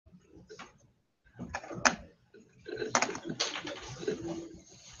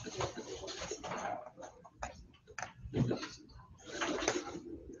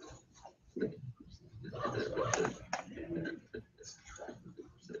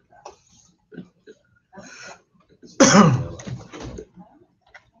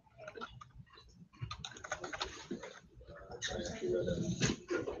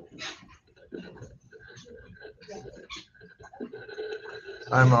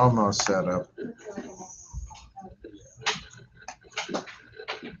I'm almost set up.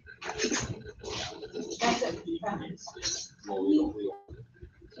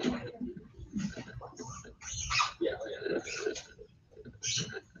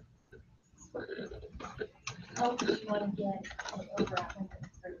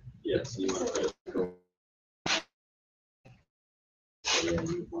 Yes, you want to go. Yeah,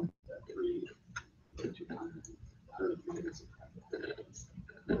 you want that 3 to 100 minutes.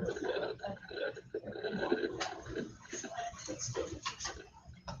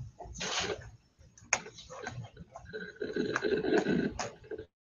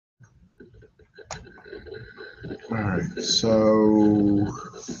 All right, so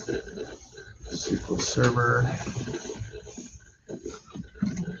SQL Server.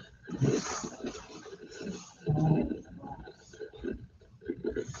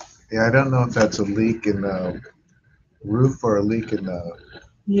 Yeah, I don't know if that's a leak in the roof or a leak in the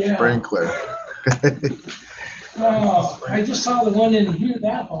sprinkler. Oh, I just saw the one in here,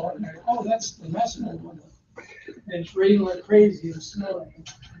 that hole, and oh, that's the Messina one. And it's raining like crazy and snowing.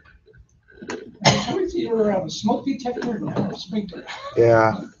 And it's either a smoke detector or now a sprinkler.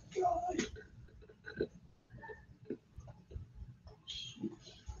 Yeah.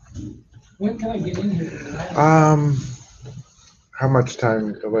 When can I get in here? How much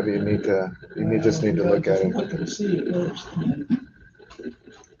time? What do you need to? You just need to look at it. Look and see it first.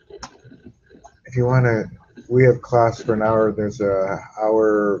 If you want to, we have class for an hour. There's a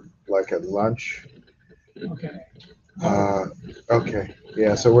hour like at lunch. Okay. Okay.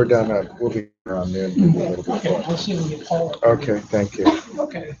 Yeah. So we're done. We'll be around noon. Okay. I'll see when you call it. Okay. Thank you.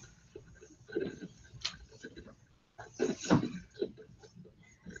 Okay.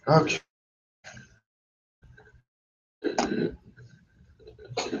 Okay.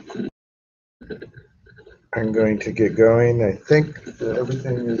 I'm going to get going. I think that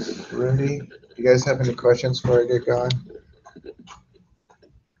everything is ready. Do you guys have any questions before I get going?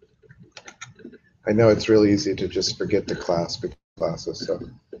 I know it's really easy to just forget the classes. So.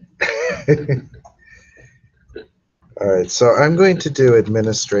 All right. So I'm going to do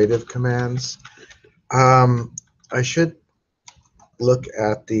administrative commands. I should look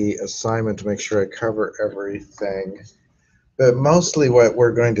at the assignment to make sure I cover everything. But mostly what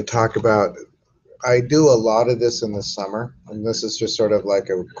we're going to talk about, I do a lot of this in the summer, and this is just sort of like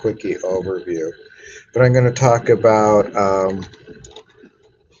a quickie overview. But I'm going to talk about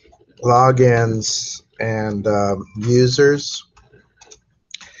logins and users.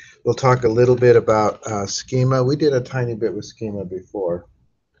 We'll talk a little bit about schema. We did a tiny bit with schema before.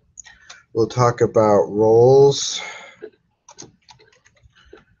 We'll talk about roles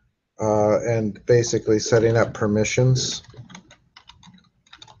and basically setting up permissions.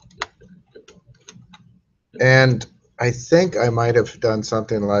 And I think I might have done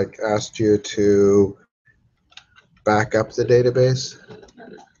something like asked you to back up the database.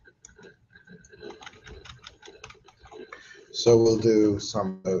 So we'll do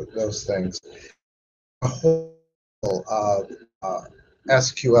some of those things. A whole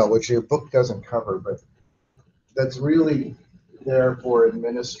SQL, which your book doesn't cover, but that's really there for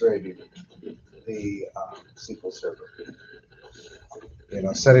administrating the SQL Server. You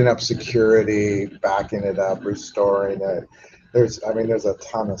know, setting up security, backing it up, restoring it. There's a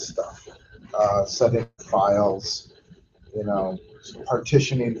ton of stuff. Setting files, you know,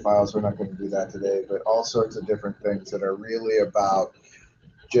 partitioning files. We're not going to do that today, but all sorts of different things that are really about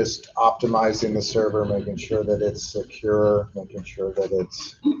just optimizing the server, making sure that it's secure, making sure that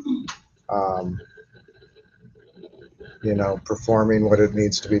it's, you know, performing what it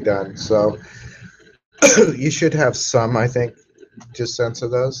needs to be done. So you should have some, I think, just sense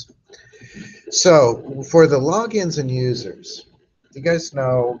of those. So for the logins and users, you guys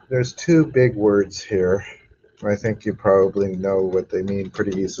know there's two big words here. I think you probably know what they mean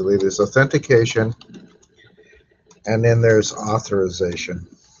pretty easily. There's authentication, and then there's authorization.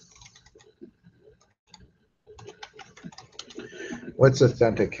 What's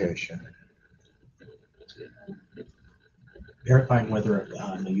authentication? Verifying whether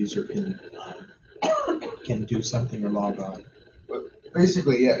a user can do something or log on.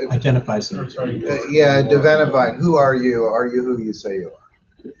 Basically, yeah. Identifies them. Yeah, identifying who are you? Are you who you say you are?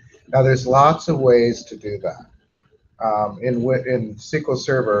 Now, there's lots of ways to do that. In SQL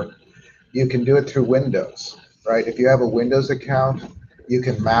Server, you can do it through Windows, right? If you have a Windows account, you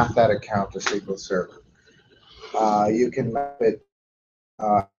can map that account to SQL Server. You can map it.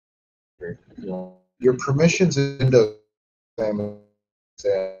 your permissions in Windows same as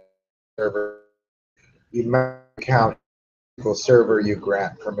server. You might count SQL Server, you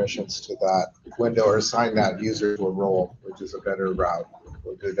grant permissions to that window or assign that user to a role, which is a better route.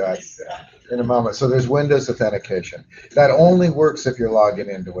 We'll do that in a moment. So there's Windows authentication. That only works if you're logging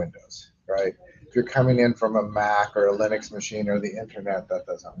into Windows, right? If you're coming in from a Mac or a Linux machine or the internet, that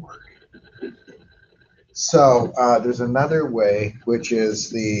doesn't work. So there's another way, which is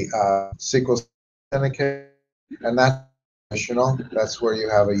the SQL authentication, and that's optional. That's where you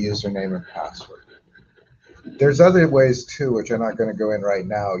have a username and password. There's other ways too, which I'm not going to go in right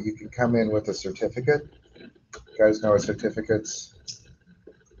now. You can come in with a certificate. You guys know what certificates?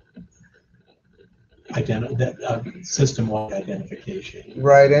 System-wide identification.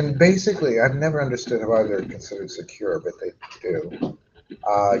 Right, and basically, I've never understood why they're considered secure, but they do.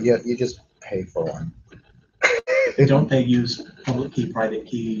 Yet you just pay for one. Don't they use public key, private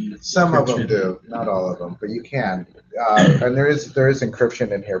key? Some of them encryption? do, not all of them, but you can. And there is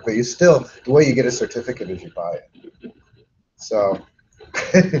encryption in here, but you still, the way you get a certificate is you buy it. So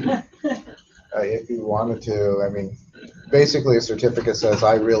if you wanted to, I mean, basically a certificate says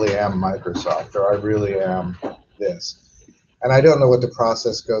I really am Microsoft or I really am this. And I don't know what the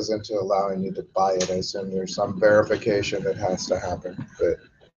process goes into allowing you to buy it. I assume there's some verification that has to happen, but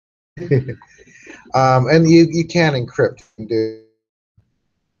and you can encrypt and do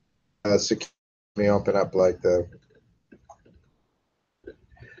security. Let me open up like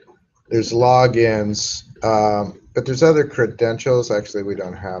there's logins, but there's other credentials. Actually, we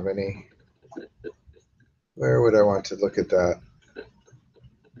don't have any. Where would I want to look at that?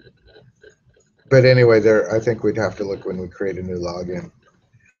 But anyway, I think we'd have to look when we create a new login.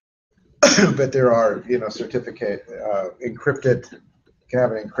 But there are, certificate encrypted. You can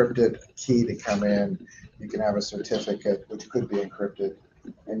have an encrypted key to come in. You can have a certificate which could be encrypted,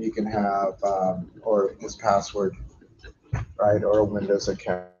 and you can have or his password, right, or a Windows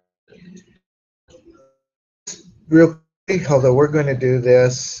account. Real quick, although we're going to do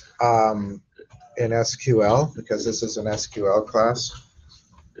this in SQL because this is an SQL class.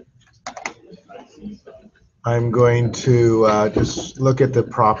 I'm going to just look at the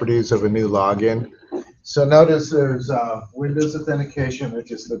properties of a new login. So notice there's Windows authentication,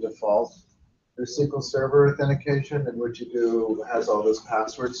 which is the default. There's SQL Server authentication, in which you do has all this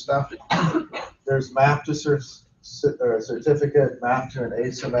password stuff. There's map to certificate, map to an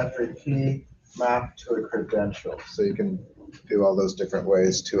asymmetric key, map to a credential. So you can do all those different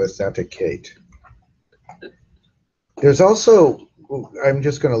ways to authenticate. There's also, I'm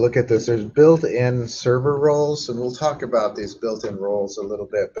just going to look at this, there's built-in server roles, and we'll talk about these built-in roles a little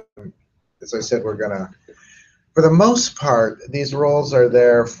bit. But as I said, we're going to, for the most part, these roles are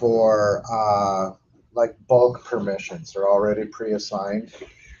there for like bulk permissions. They're already pre-assigned.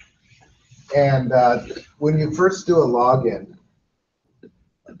 And when you first do a login,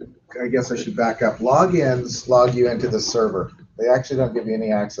 I guess I should back up. Logins log you into the server. They actually don't give you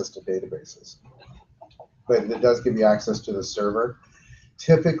any access to databases, but it does give you access to the server.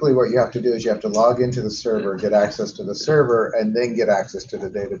 Typically, what you have to do is you have to log into the server, get access to the server, and then get access to the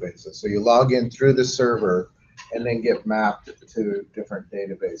databases. So you log in through the server and then get mapped to different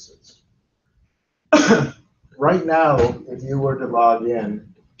databases. Right now, if you were to log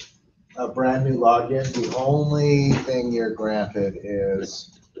in, a brand new login, the only thing you're granted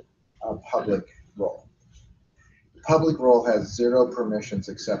is a public role. Public role has 0 permissions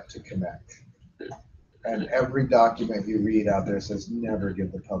except to connect. And every document you read out there says never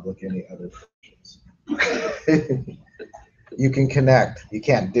give the public any other permissions. You can connect. You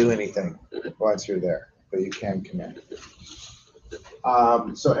can't do anything once you're there, but you can connect.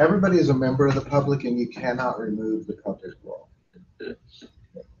 So everybody is a member of the public, and you cannot remove the public role.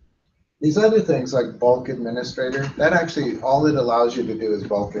 These other things like bulk administrator, that actually, all it allows you to do is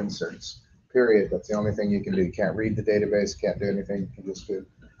bulk inserts, period. That's the only thing you can do. You can't read the database, can't do anything. You can just do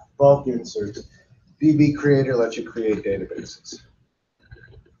bulk inserts. DB creator lets you create databases.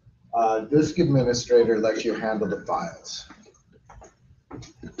 Disk administrator lets you handle the files.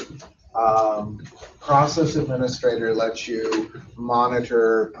 Process administrator lets you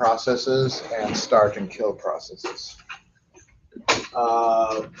monitor processes and start and kill processes.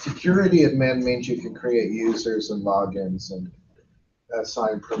 Security admin means you can create users and logins and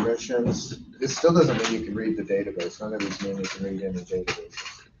assign permissions. It still doesn't mean you can read the database. None of these mean you can read any databases.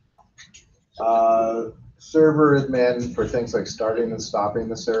 Server admin for things like starting and stopping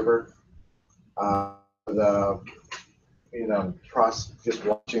the server. Just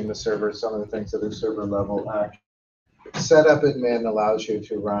watching the server, some of the things that are server level. Setup admin allows you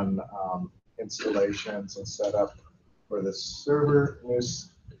to run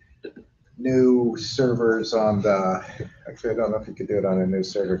new servers on the, actually I don't know if you could do it on a new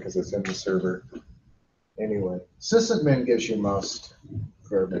server because it's in the server anyway. Sysadmin gives you most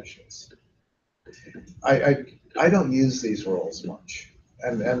permissions. I don't use these roles much.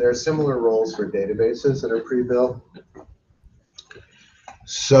 And there are similar roles for databases that are pre-built.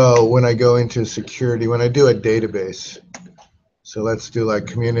 So when I go into security, when I do a database, so let's do like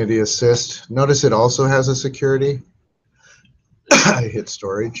community assist. Notice it also has a security. I hit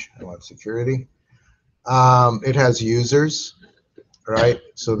storage, I want security. It has users, right?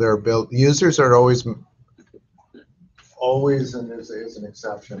 So they're built, users are always, and there's an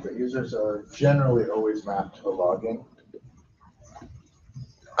exception, but users are generally always mapped to a login.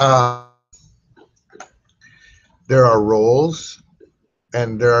 There are roles,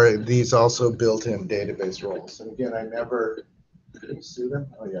 and there are these also built-in database roles. And again, I never, can you see them?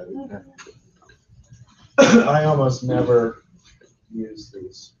 Oh yeah, I almost never use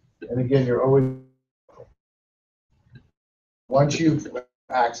these. And again, you're always, once you've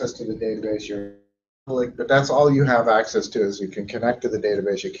access to the database, you're like, but that's all you have access to is you can connect to the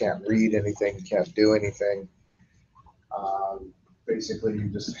database. You can't read anything, you can't do anything. Basically, you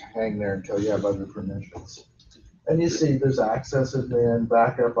just hang there until you have other permissions. And you see there's access admin,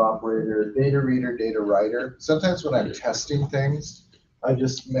 backup operator, data reader, data writer. Sometimes when I'm testing things, I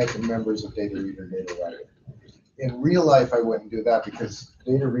just make members of data reader, data writer. In real life, I wouldn't do that because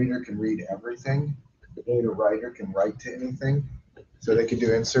data reader can read everything. The data writer can write to anything. So they can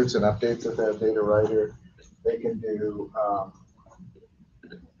do inserts and updates with that data writer. They can do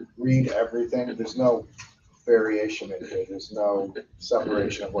read everything. There's no variation in here. There's no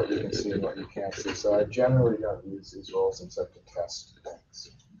separation of what you can see and what you can't see. So I generally don't use these roles except to test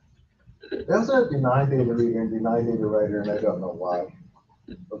things. They also have deny data reader and deny data writer, and I don't know why.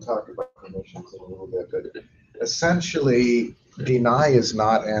 We'll talk about permissions in a little bit, but essentially, deny is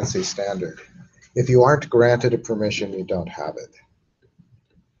not ANSI standard. If you aren't granted a permission, you don't have it.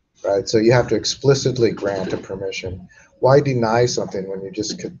 Right? So you have to explicitly grant a permission. Why deny something when you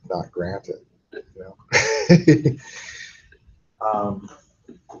just could not grant it? You know?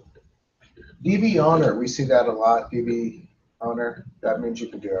 DB owner, we see that a lot. DB owner, that means you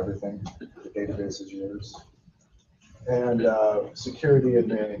can do everything. The database is yours. And security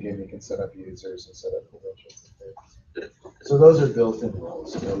admin, again, you can set up users and set up permissions. So those are built-in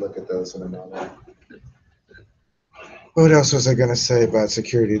roles. We'll look at those in a moment. What else was I going to say about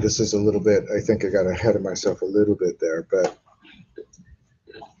security? This is a little bit, I think I got ahead of myself a little bit there, but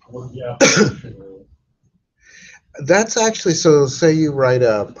Yeah. that's actually, so say you write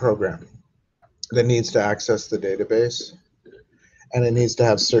a program that needs to access the database, and it needs to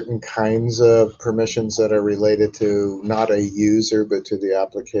have certain kinds of permissions that are related to not a user, but to the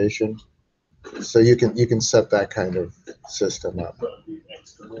application. So you can set that kind of system up.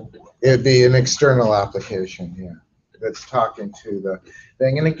 It'd be an external application, yeah, that's talking to the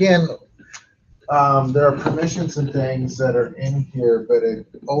thing. And again, there are permissions and things that are in here, but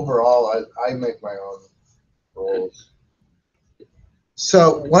overall, I make my own roles.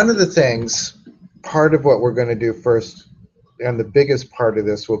 So one of the things, part of what we're going to do first, and the biggest part of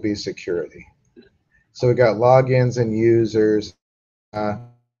this will be security. So we got logins and users.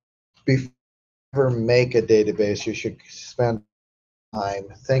 Before you ever make a database, you should spend time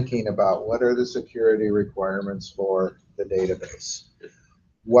thinking about what are the security requirements for the database.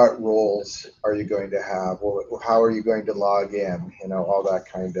 What roles are you going to have? How are you going to log in? You know, all that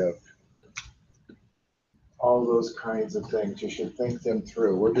kind of, all those kinds of things. You should think them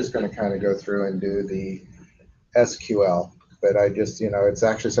through. We're just going to kind of go through and do the SQL, but I just, you know, it's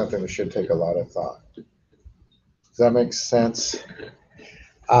actually something that should take a lot of thought. Does that make sense?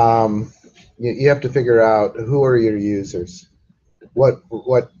 You have to figure out who are your users. What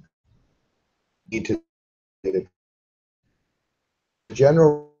need to do.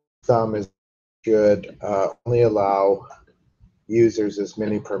 General thumb is should only allow users as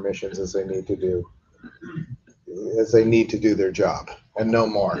many permissions as they need to do their job, and no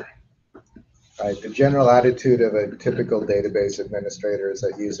more. Right? The general attitude of a typical database administrator is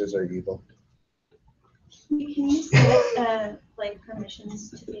that users are evil. Can you set like permissions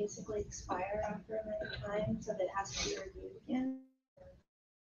to basically expire after a amount of time so that it has to be reviewed again?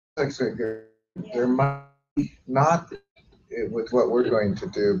 Actually, there might be, not with what we're going to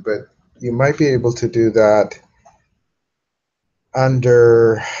do, but you might be able to do that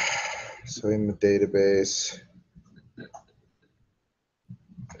under, so in the database,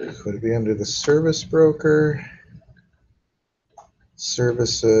 could it be under the service broker?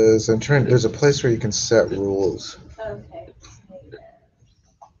 Services, I'm trying, there's a place where you can set rules. Okay.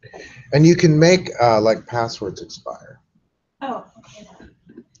 And you can make like passwords expire. Oh, okay.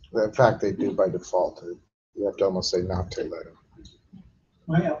 In fact, they do by default. You have to almost say not to let them.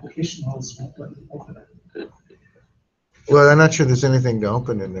 My application rules won't let me open it. Well, I'm not sure there's anything to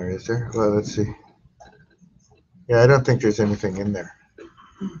open in there, is there? Well, let's see. Yeah, I don't think there's anything in there.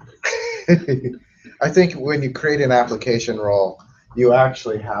 I think when you create an application role, you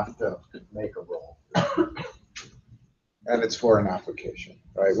actually have to make a role. And it's for an application,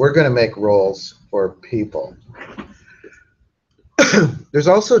 right? We're going to make roles for people. There's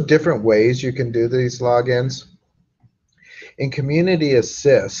also different ways you can do these logins. In Community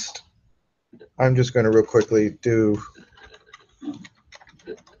Assist, I'm just going to real quickly do.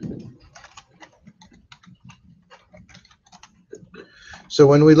 So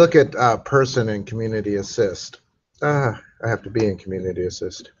when we look at person in Community Assist, I have to be in Community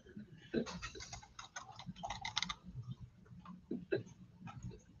Assist.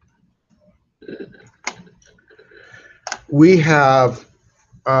 We have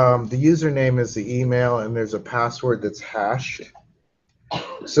the username is the email, and there's a password that's hashed.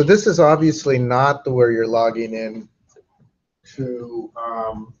 So this is obviously not where you're logging in to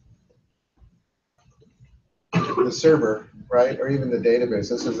the server, right? Or even the database.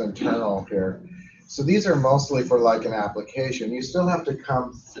 This is internal here. So these are mostly for like an application. You still have to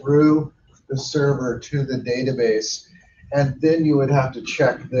come through the server to the database, and then you would have to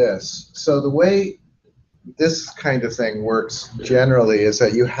check this. So the way this kind of thing works generally is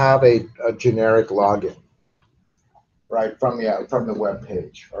that you have a generic login, right, from the web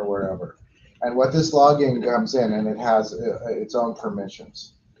page or wherever. And what this login comes in, and it has its own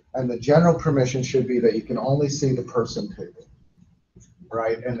permissions. And the general permission should be that you can only see the person table,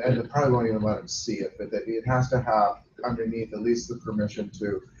 right? And it probably won't even let them see it, but that it has to have underneath at least the permission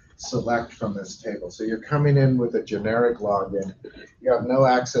to select from this table. So you're coming in with a generic login. You have no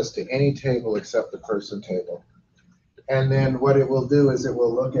access to any table except the person table. And then what it will do is it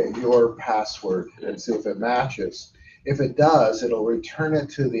will look at your password and see if it matches. If it does, it'll return it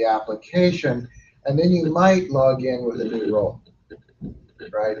to the application, and then you might log in with a new role,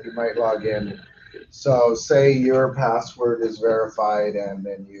 right? You might log in. So say your password is verified, and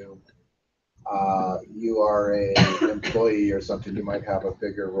then you are an employee or something, you might have a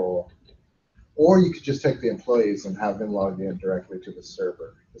bigger role. Or you could just take the employees and have them log in directly to the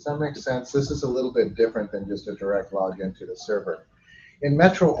server. Does that make sense? This is a little bit different than just a direct login to the server. In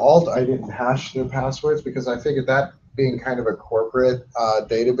Metro Alt, I didn't hash their passwords because I figured that being kind of a corporate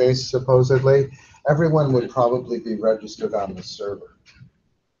database, supposedly, everyone would probably be registered on the server,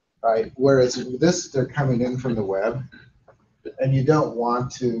 right? Whereas this, they're coming in from the web, and you don't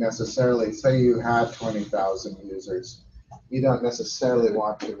want to necessarily, say you had 20,000 users, you don't necessarily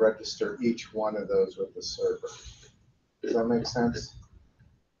want to register each one of those with the server. Does that make sense?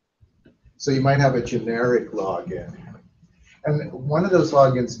 So you might have a generic login. And one of those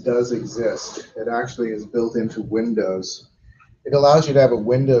logins does exist. It actually is built into Windows. It allows you to have a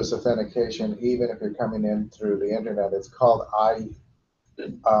Windows authentication even if you're coming in through the internet. It's called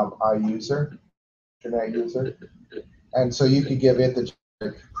iUser, Internet User. And so you could give it the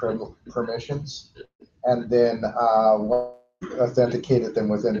generic permissions, and then authenticate them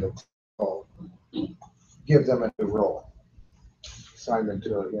within the table, give them a new role, assign them to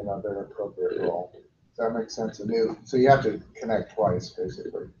their appropriate role. Does that make sense? So you have to connect twice,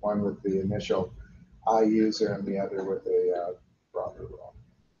 basically, one with the initial iUser and the other with a proper role.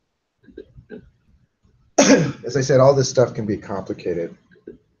 As I said, all this stuff can be complicated,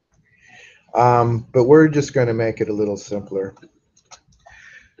 but we're just going to make it a little simpler.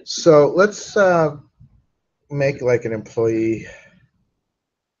 So let's make like an employee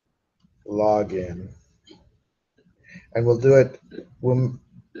login, and we'll do it. We'll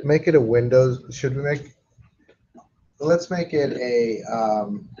make it a Windows. Let's make it a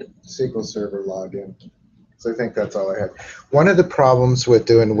SQL Server login. So I think that's all I have. One of the problems with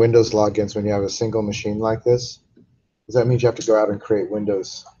doing Windows logins when you have a single machine like this is that means you have to go out and create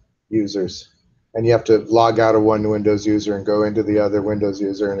Windows users, and you have to log out of one Windows user and go into the other Windows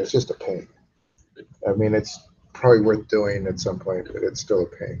user, and it's just a pain. I mean, it's probably worth doing at some point, but it's still a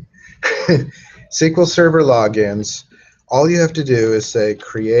pain. SQL Server logins, all you have to do is say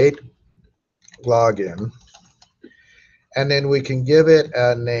create login, and then we can give it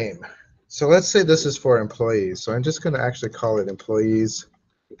a name. So let's say this is for employees. So I'm just going to actually call it employees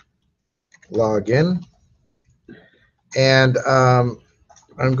login, and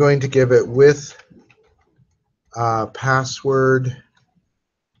I'm going to give it with password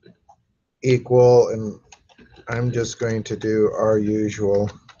equal, and I'm just going to do our usual.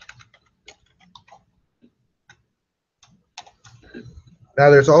 Now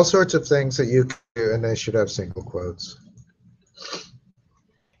there's all sorts of things that you can do, and they should have single quotes.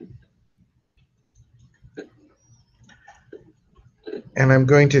 And I'm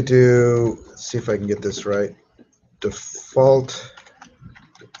going to do, let's see if I can get this right. Default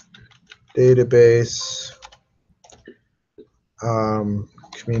database,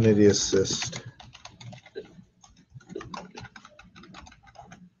 community assist.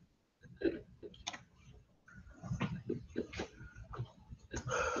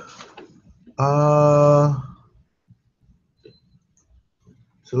 So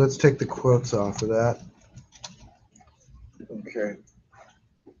let's take the quotes off of that. Okay.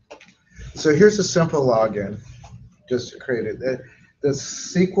 So here's a simple login, just to create it. The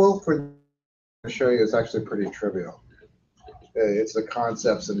SQL for to show you is actually pretty trivial. It's the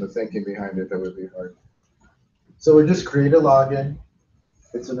concepts and the thinking behind it that would be hard. So we just create a login.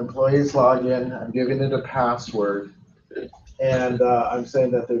 It's an employee's login. I'm giving it a password. And I'm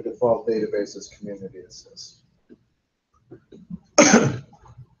saying that their default database is Community Assist.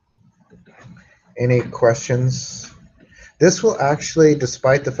 Any questions? This will actually,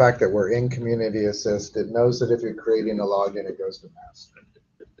 despite the fact that we're in Community Assist, it knows that if you're creating a login, it goes to master.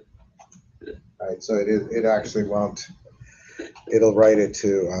 Right, so it actually won't, it'll write it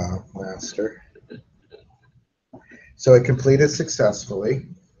to master. So it completed successfully.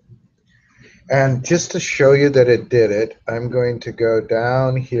 And just to show you that it did it, I'm going to go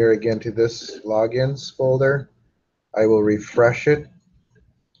down here again to this logins folder. I will refresh it,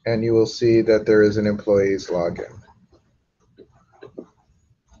 and you will see that there is an employee's login.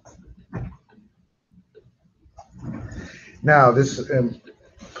 Now, this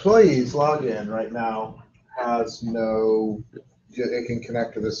employee's login right now has no, it can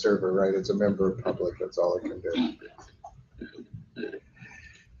connect to the server, right? It's a member of public, that's all it can do.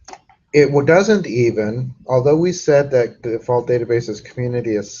 It doesn't even, although we said that the default database is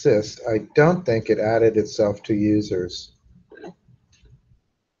Community Assist, I don't think it added itself to users.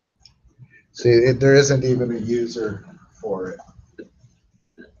 See, there isn't even a user for it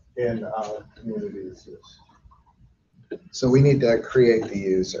in Community Assist. So we need to create the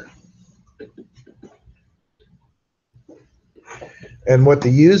user. And what the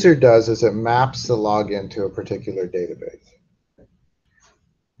user does is it maps the login to a particular database.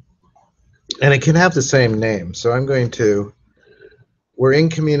 And it can have the same name. So I'm going to, we're in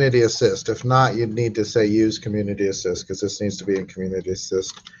Community Assist. If not, you'd need to say use Community Assist because this needs to be in Community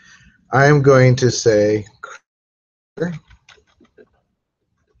Assist. I'm going to say,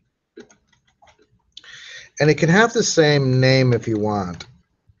 and it can have the same name if you want.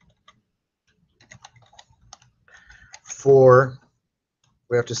 For,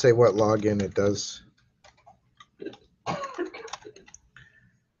 we have to say what login it does.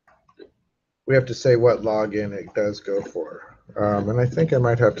 We have to say what login it does go for. And I think I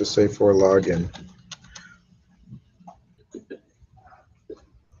might have to say for login.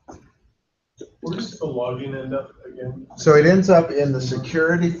 Where does the login end up again? So it ends up in the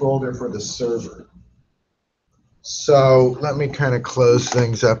security folder for the server. So let me kind of close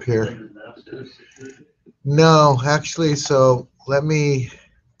things up here. Under master security? No, actually, so let me,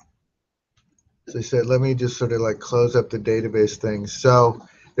 as I said, let me just sort of like close up the database thing. So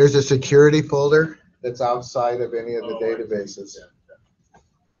there's a security folder that's outside of any of the databases.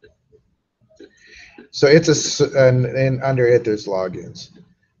 So it's and under it there's logins.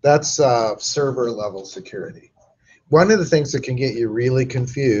 That's server level security. One of the things that can get you really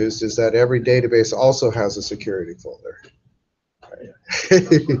confused is that every database also has a security folder.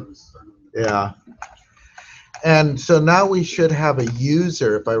 Yeah. And so now we should have a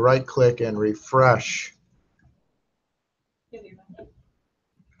user. If I right click and refresh.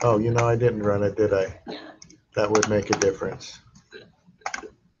 Oh, you know, I didn't run it, did I? That would make a difference.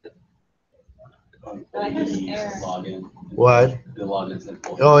 Login. What? The login's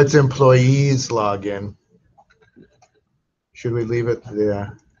employee. Oh, it's employees login. Should we leave it?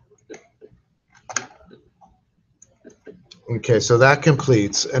 Yeah. Okay, so that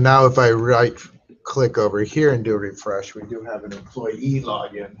completes. And now if I right click over here and do a refresh, we do have an employee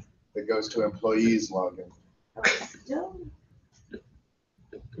login that goes to employees login. Still?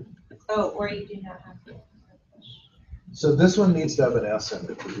 Oh, or you do not have to. So this one needs to have an S in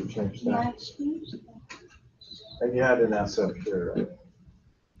it. Did you change that? Yeah, change that. And you had an S up here,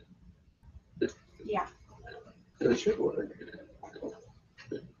 right? Yeah. It should work.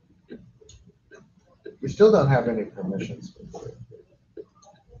 We still don't have any permissions.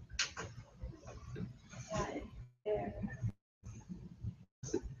 There.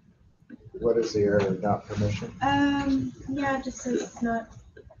 What is the error? Not permission? Yeah, it just says it's not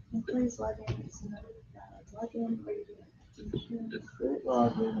employees login. It's not valid login. Or you do Great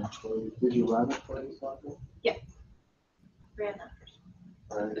login employee. Did you run employees login? Yeah. Ran that first.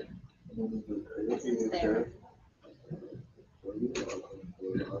 All right. This is there. Employee login.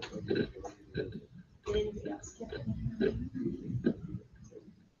 Did anybody else get it?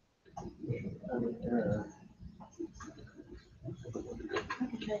 I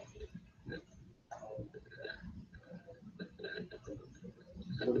can try.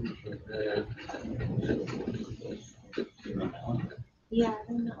 Yeah,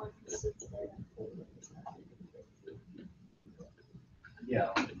 I don't know if this is there.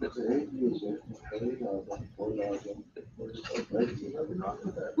 Yeah.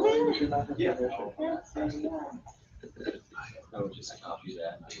 Yeah. That's very good. I would just copy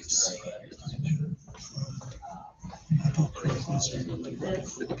that. And paste it.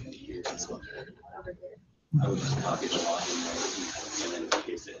 This over here. I would just copy the login and then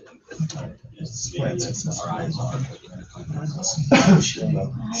paste it. And just maybe our eyes on.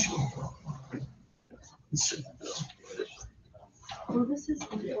 Well, this is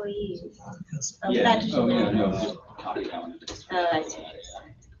employees. Oh, Yeah. that just. Oh, yeah, no, just copy that one. Oh, I see.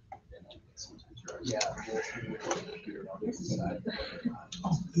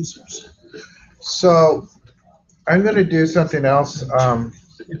 So I'm going to do something else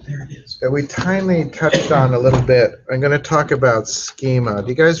There it is. that we tiny touched on a little bit. I'm going to talk about schema. Do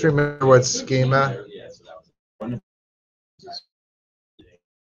you guys remember what schema? Yeah, so that was.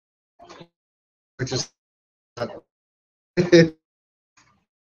 Which is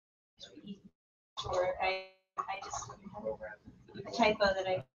Or I just had a typo that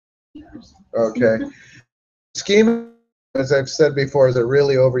I. okay. Schema, as I've said before, is a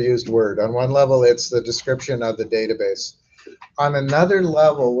really overused word. On one level, it's the description of the database. On another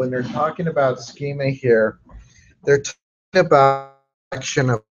level, when they're talking about schema here, they're talking about action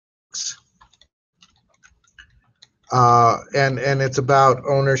of and it's about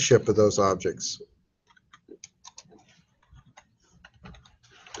ownership of those objects.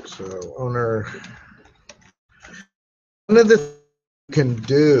 So owner. One of the things you can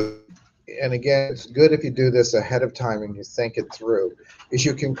do, and again, it's good if you do this ahead of time and you think it through, is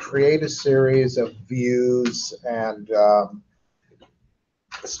you can create a series of views and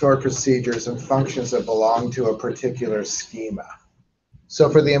stored procedures and functions that belong to a particular schema. So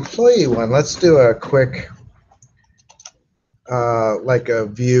for the employee one, let's do a quick, like a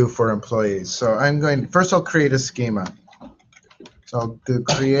view for employees. So first I'll create a schema. So I'll do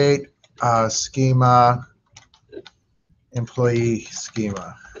create schema, employee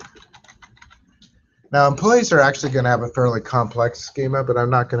schema. Now employees are actually going to have a fairly complex schema, but I'm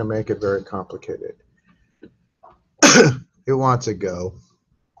not going to make it very complicated. It wants a go.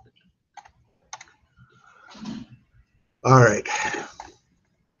 All right.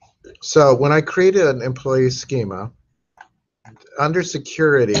 So when I created an employee schema, under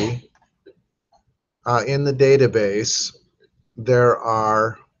security, in the database, there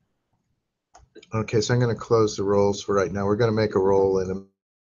are, okay, so I'm going to close the roles for right now. We're going to make a role in them.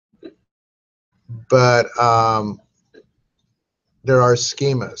 But there are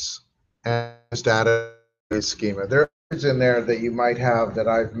schemas, and just added a schema. There are things in there that you might have that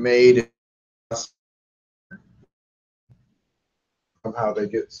I've made of how they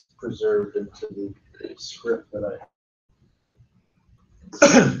get preserved into the script that I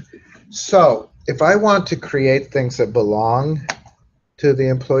have. So if I want to create things that belong to the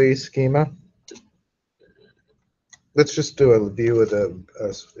employee schema, let's just do a view of the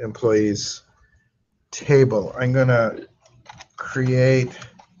employees table. I'm going to create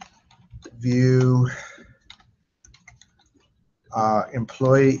view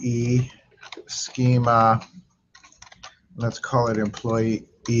employee schema. Let's call it employee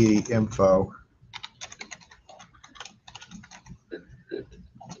info.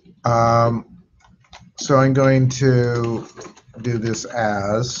 So I'm going to do this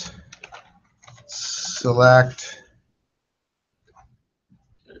as select,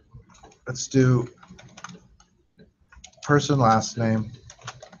 let's do person last name,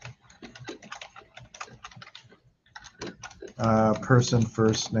 person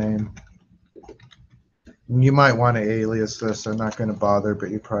first name. You might want to alias this. I'm not going to bother, but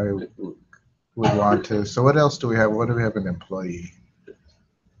you probably would want to. So what else do we have? What do we have in employee?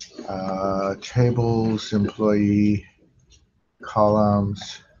 Tables, employee,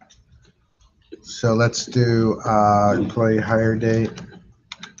 columns. So let's do employee hire date.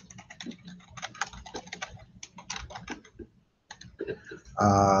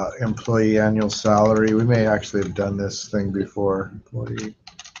 Employee annual salary. We may actually have done this thing before. Employee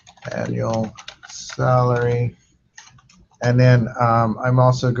annual salary. And then I'm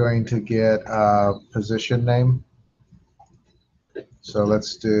also going to get a position name. So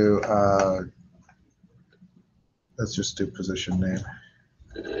let's do, let's just do position name.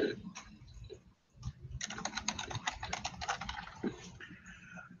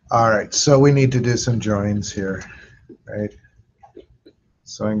 All right, so we need to do some joins here, right?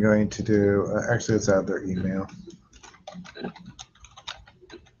 So I'm going to do, actually, let's add their email.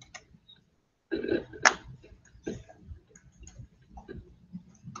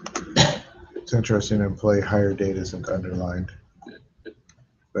 It's interesting, employee hire date isn't underlined.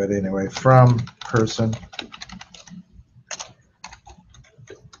 But anyway, from person,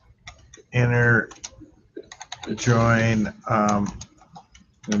 enter join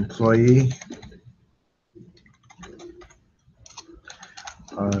employee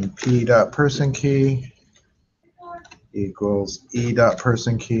on p.person key equals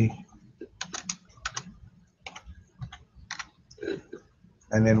e.person key.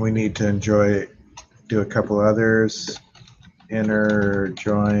 And then we need to do a couple others. Enter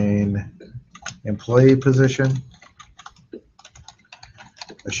join employee position. I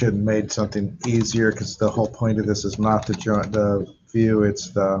should have made something easier because the whole point of this is not to join the view, it's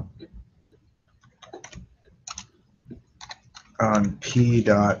the on p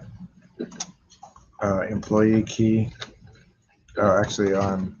dot employee key, or actually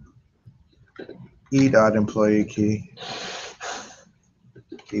on e dot employee key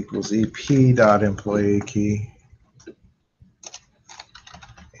equals ep dot employee key.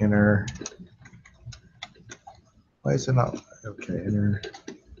 Enter. Why is it not? Okay, enter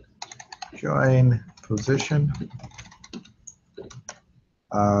join position.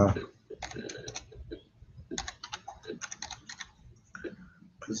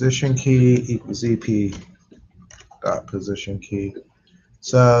 Position key equals ep dot position key.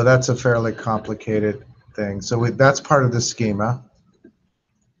 So that's a fairly complicated thing. So that's part of the schema.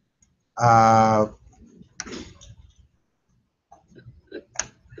 I'm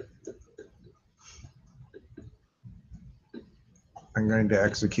going to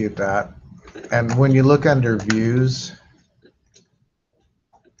execute that. And when you look under views,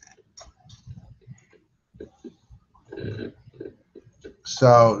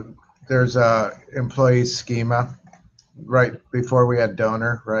 so there's a employee schema. Right before we had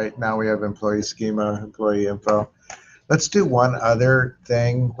donor, right? Now we have employee schema, employee info. Let's do one other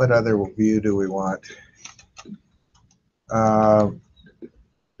thing. What other view do we want?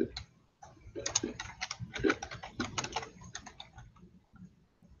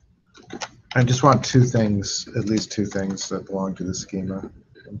 I just want two things, at least two things that belong to the schema.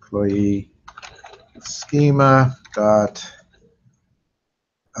 Employee schema dot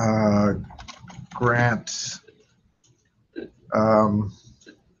grant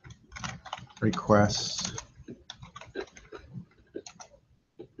requests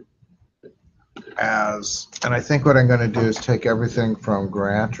as, and I think what I'm going to do is take everything from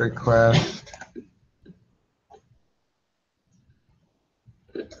grant request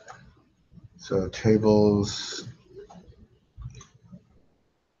so tables,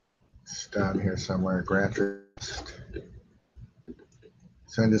 it's down here somewhere, grant request.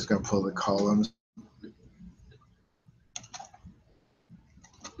 So I'm just going to pull the columns.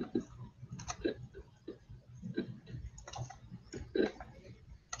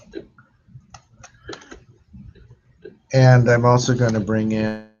 And I'm also going to bring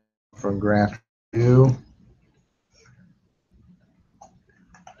in from grant review.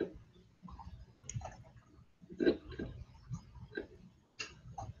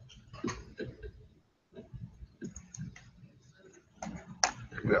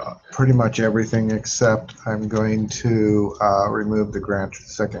 Yeah, pretty much everything except I'm going to remove the grant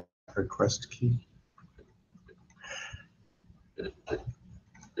second request key.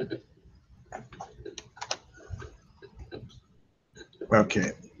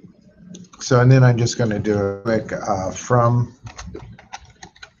 Okay. So, and then I'm just going to do a quick from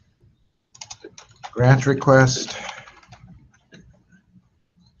grant request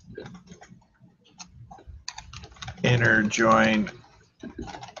enter join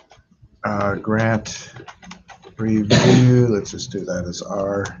grant review. Let's just do that as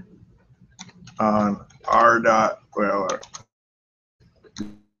R on R dot, well,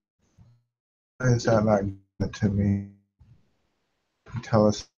 why is that not giving it to me? Tell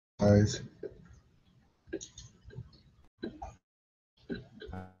us size.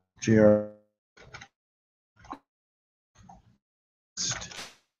 GR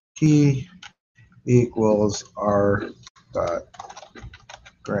key equals R dot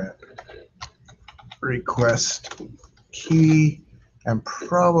grant request key, and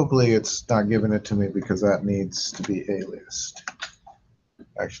probably it's not giving it to me because that needs to be aliased.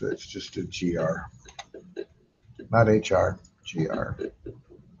 Actually, it's just a GR, not HR, GR.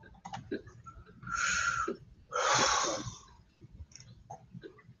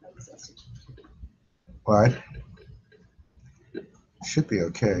 What? Should be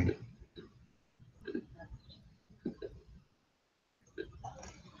okay.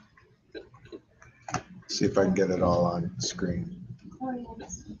 See if I can get it all on screen. Oh,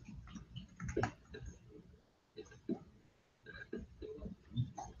 yes.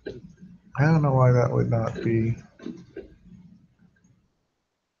 I don't know why that would not be.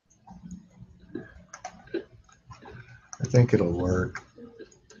 I think it'll work.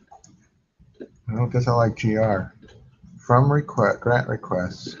 I don't guess I like GR. From request, grant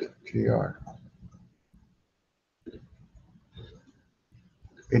request, GR.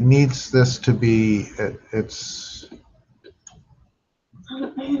 It needs this to be, it's,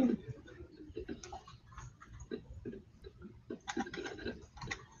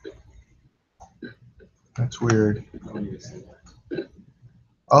 that's weird.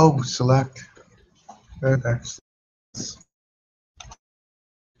 Oh, select. Good, excellent.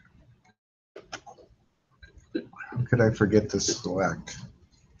 How could I forget to select?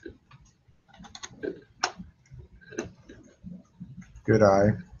 Good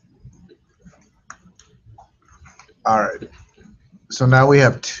eye. All right. So now we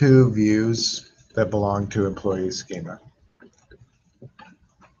have two views that belong to employee schema.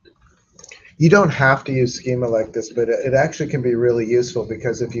 You don't have to use schema like this, but it actually can be really useful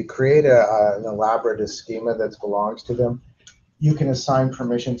because if you create an elaborate schema that belongs to them, you can assign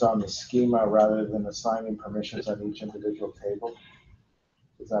permissions on the schema rather than assigning permissions on each individual table.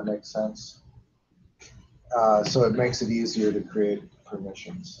 Does that make sense? So it makes it easier to create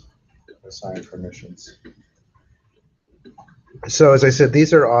permissions, assign permissions. So as I said,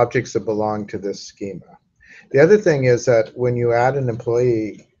 these are objects that belong to this schema. The other thing is that when you add an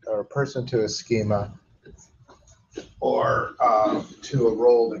employee or a person to a schema or to a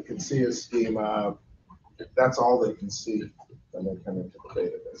role that can see a schema, that's all they can see when they come into the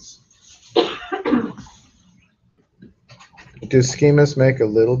database. Do schemas make a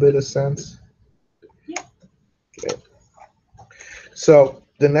little bit of sense? Yeah. Okay. So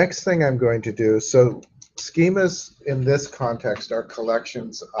the next thing I'm going to do, so schemas in this context are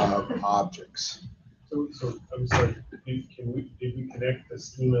collections of objects. So I'm sorry, did we connect the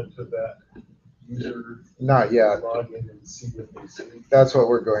schema to that user? Not yet. Log in and see what they see? That's what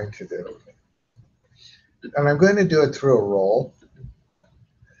we're going to do. And I'm going to do it through a role.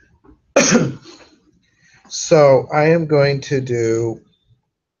 So I am going to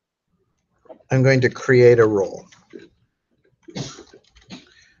create a role.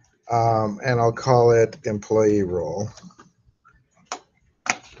 And I'll call it employee role.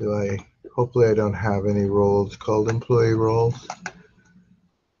 Hopefully I don't have any roles called employee roles.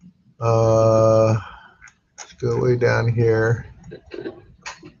 Let's go way down here.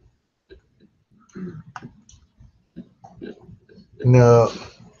 No,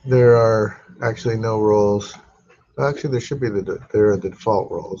 there are actually no roles. Actually, there should be there are the default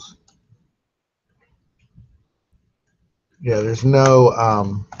roles. Yeah, there's no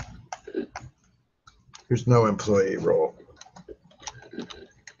employee role.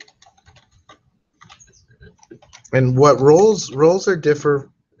 And what roles are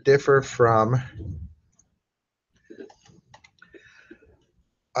differ from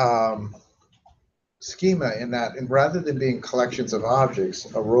schema in that, and rather than being collections of objects,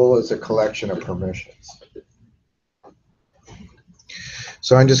 a role is a collection of permissions.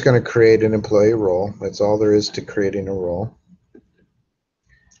 So I'm just going to create an employee role. That's all there is to creating a role.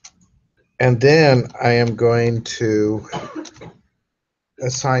 And then I am going to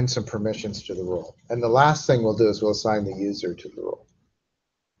assign some permissions to the role. And the last thing we'll do is we'll assign the user to the role.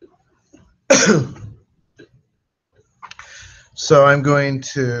 So I'm going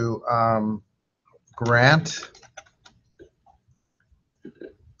to grant.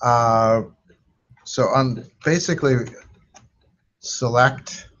 So on basically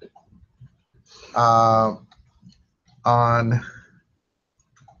select on.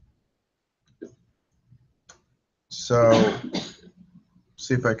 So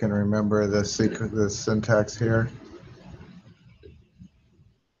see if I can remember the syntax here.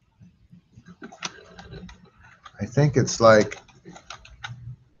 I think it's like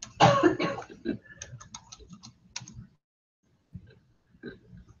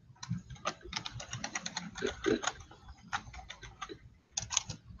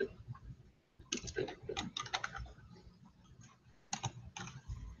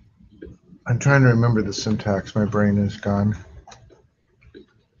I'm trying to remember the syntax. My brain is gone.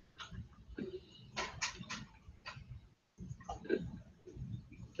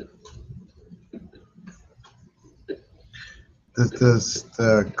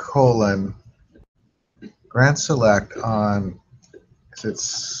 The colon grant select on,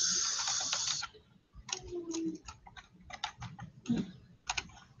 it's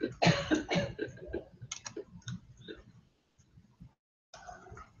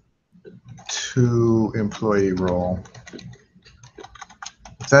to employee role.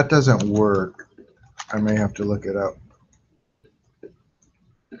 If that doesn't work, I may have to look it up.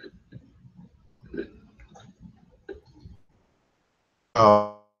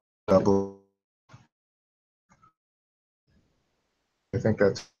 Oh, double. I think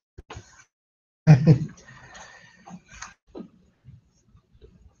that's.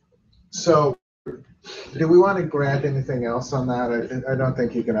 So, do we want to grant anything else on that? I don't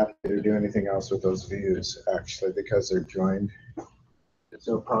think you can update or do anything else with those views, actually, because they're joined.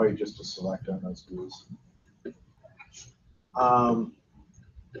 So probably just to select on those views.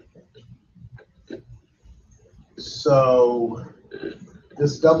 So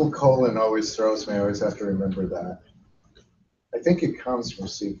this double colon always throws me. I always have to remember that. I think it comes from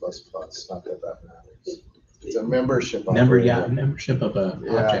C++. Not that that matters. It's a membership operator. Membership of a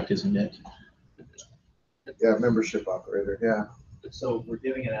object, isn't it? Yeah, membership operator. Yeah. So we're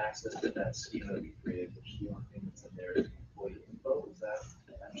giving it access to that schema we created, which the only thing that's in there is employee info. Is that?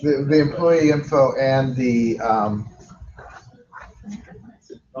 The employee info and the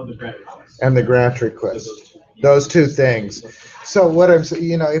grant request. and the grant request. Those two things. So what I'm saying,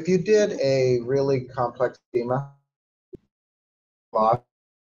 you know, if you did a really complex schema,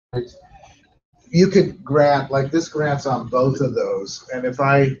 you could grant, like this grants on both of those. And if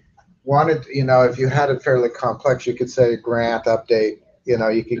I wanted, you know, if you had it fairly complex, you could say grant update, you know,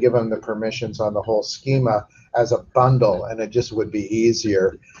 you could give them the permissions on the whole schema as a bundle, and it just would be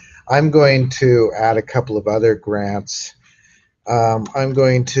easier. I'm going to add a couple of other grants. I'm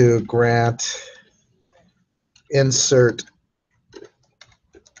going to grant insert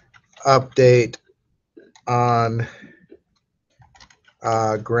update on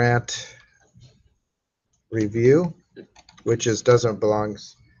grant review, which is doesn't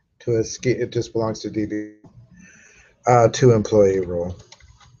belongs to a ski, it just belongs to DB, to employee role.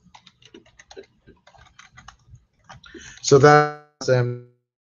 So that's them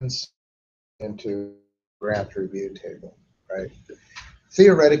into grant review table, right?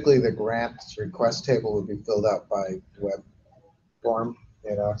 Theoretically, the grants request table would be filled out by web form,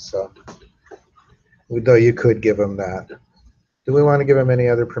 you know, so though you could give them that. Do we want to give them any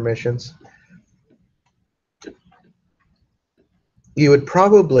other permissions? You would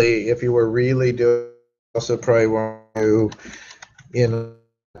probably, if you were really doing, also probably want to, you know,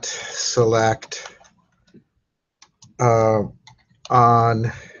 select on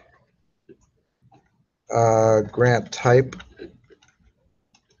grant type.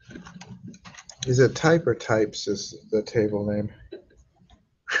 Is it type or types is the table name?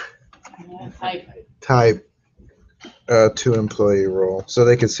 Type to employee role, so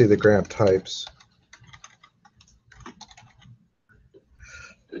they can see the grant types.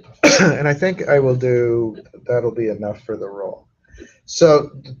 And I think I will do, that'll be enough for the role.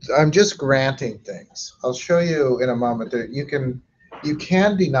 So I'm just granting things. I'll show you in a moment that you can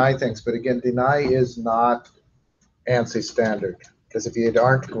deny things, but again, deny is not ANSI standard, because if you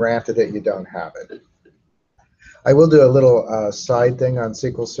aren't granted it, you don't have it. I will do a little side thing on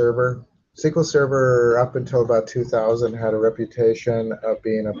SQL Server. SQL Server up until about 2000 had a reputation of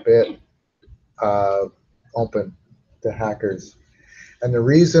being a bit open to hackers. And the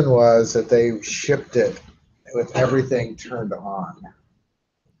reason was that they shipped it with everything turned on.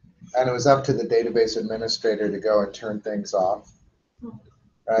 And it was up to the database administrator to go and turn things off.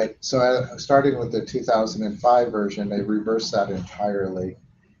 Right? So starting with the 2005 version, they reversed that entirely.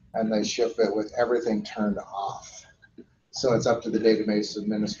 And they ship it with everything turned off. So it's up to the database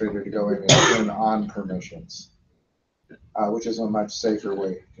administrator to go in and turn on permissions, which is a much safer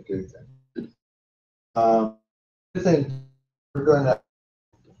way to do things. The thing we're going to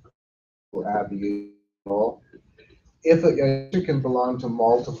add the user role. If a user can belong to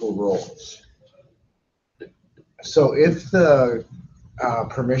multiple roles. So if the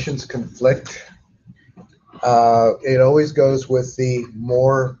permissions conflict, it always goes with the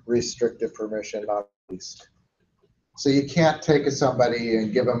more restrictive permission, not least. So you can't take somebody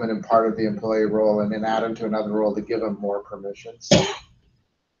and give them an part of the employee role and then add them to another role to give them more permissions.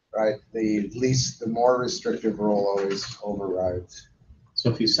 Right? The more restrictive role always overrides. So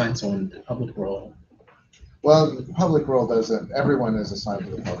if you assign someone to public role. Well, the public role doesn't, everyone is assigned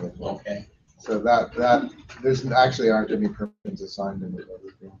to the public role. Okay. So that there's actually aren't any permissions assigned in the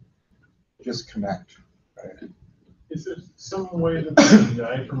public role. Just connect. Right? Is there some way that the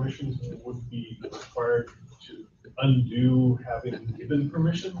deny permissions would be required to undo having given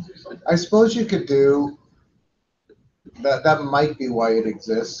permissions or something? I suppose you could do that. That might be why it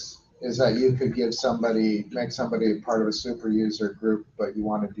exists. Is that you could give somebody, make somebody part of a super user group, but you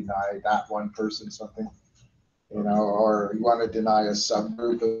want to deny that one person something, you know, or you want to deny a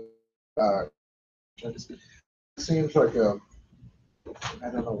subgroup of It seems like a, I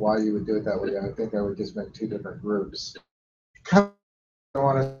don't know why you would do it that way. I think I would just make two different groups. I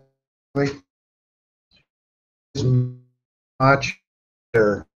want to much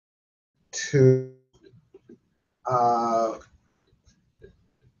better to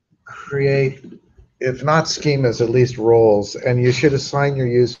create, if not schemas, at least roles, and you should assign your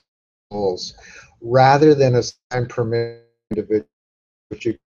user roles rather than assign permission individuals.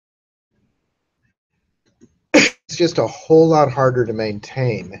 It's just a whole lot harder to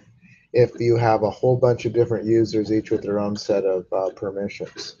maintain if you have a whole bunch of different users, each with their own set of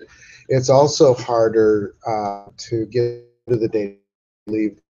permissions. It's also harder to get to the data,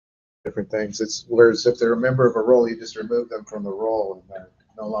 leave different things. It's whereas if they're a member of a role, you just remove them from the role and they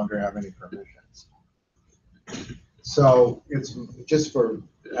no longer have any permissions. So it's just for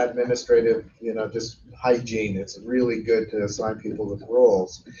administrative, just hygiene. It's really good to assign people with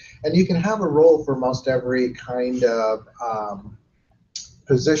roles, and you can have a role for most every kind of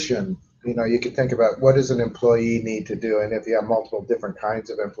position. You can think about what does an employee need to do, and if you have multiple different kinds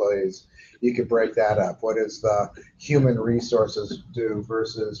of employees, you could break that up. What does the human resources do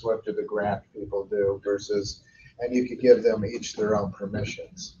versus what do the grant people do versus, and you could give them each their own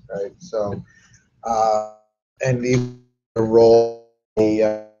permissions, right? So, and the role,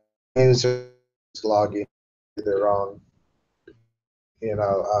 the user logging their own,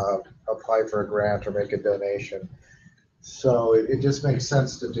 apply for a grant or make a donation. So it just makes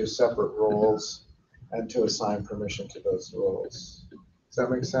sense to do separate roles and to assign permission to those roles. Does that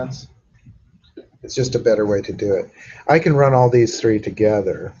make sense? It's just a better way to do it. I can run all these three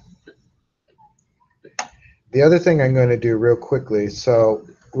together. The other thing I'm going to do real quickly, so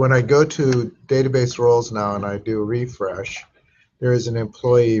when I go to database roles now and I do refresh, there is an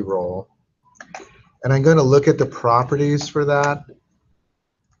employee role. And I'm going to look at the properties for that,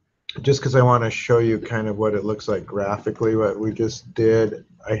 just because I want to show you kind of what it looks like graphically, what we just did.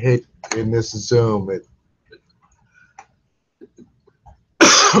 I hate in this Zoom, it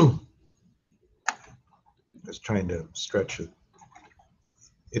just trying to stretch it.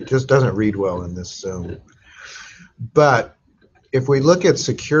 It just doesn't read well in this Zoom. But if we look at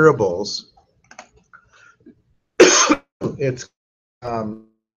securables, it's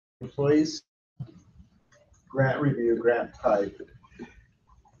employees, grant review, grant type,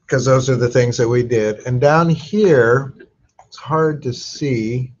 because those are the things that we did. And down here, it's hard to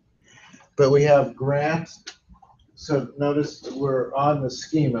see, but we have grants. So notice we're on the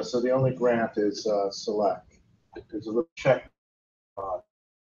schema, so the only grant is select. There's a little check.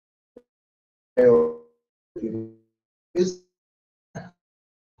 Is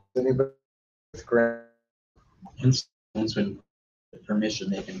anybody with grant? And once when permission,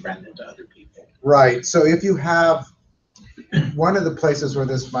 they can grant it to other people. Right. So if you have, one of the places where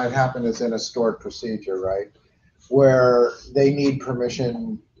this might happen is in a stored procedure, right? Where they need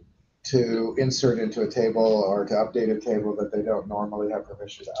permission to insert into a table or to update a table that they don't normally have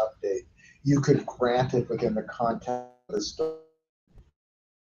permission to update. You could grant it within the context of the store.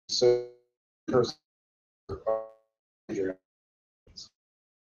 So,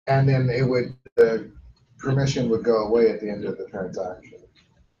 and then the permission would go away at the end of the transaction.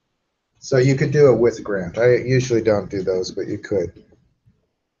 So you could do it with grant. I usually don't do those, but you could.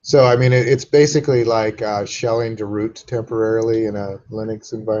 So I mean, it's basically like shelling to root temporarily in a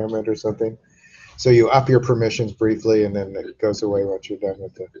Linux environment or something. So you up your permissions briefly, and then it goes away once you're done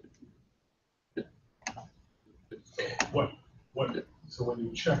with it. So when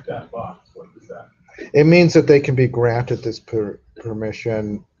you check that box, what does that mean? It means that they can be granted this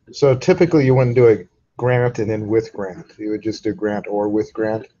permission. So typically you wouldn't do a grant and then with grant. You would just do grant or with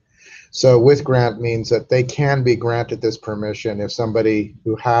grant. So with grant means that they can be granted this permission if somebody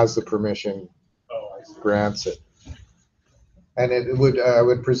who has the permission grants it. And it would, I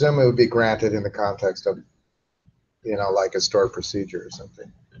would presume it would be granted in the context of, like a stored procedure or something.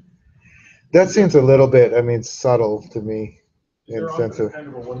 That seems a little bit, subtle to me. Is there often kind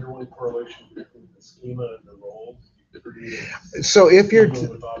of a one-to-one correlation between the schema and the roles? So if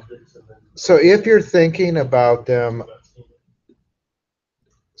you're thinking about them,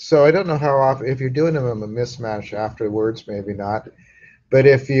 so I don't know how often, if you're doing them in a mismatch afterwards, maybe not. But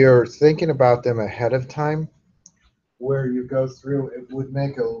if you're thinking about them ahead of time, where you go through, it would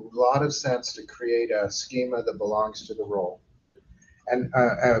make a lot of sense to create a schema that belongs to the role. And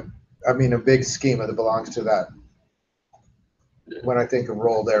a big schema that belongs to that. When I think of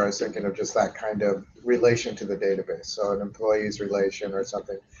role there, I was thinking of just that kind of relation to the database. So an employee's relation or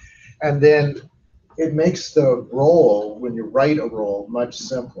something. And then it makes the role, when you write a role, much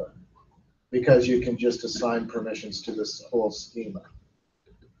simpler because you can just assign permissions to this whole schema.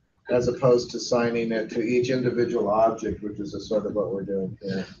 as opposed to signing it to each individual object, which is a sort of what we're doing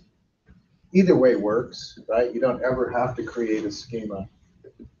here. Either way works, right? You don't ever have to create a schema.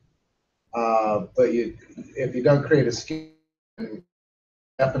 But if you don't create a schema, you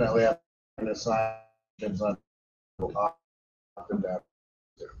definitely have to assign on that.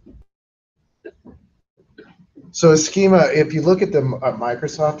 So a schema, if you look at the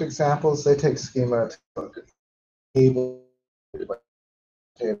Microsoft examples, they take schema to table,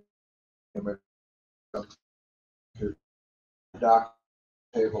 doc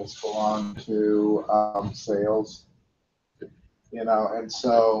tables belong to sales, and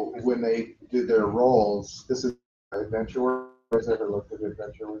so when they do their roles, this is AdventureWorks. Has ever looked at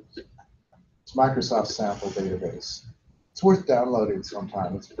AdventureWorks? It's Microsoft's sample database. It's worth downloading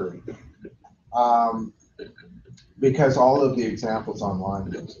sometime. It's free. Because all of the examples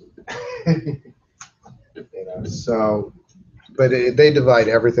online. So, but they divide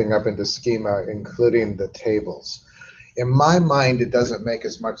everything up into schema, including the tables. In my mind, it doesn't make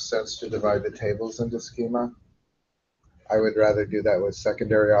as much sense to divide the tables into schema. I would rather do that with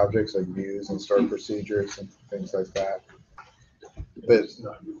secondary objects like views and stored procedures and things like that. But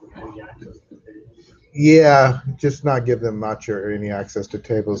yeah, just not give them much or any access to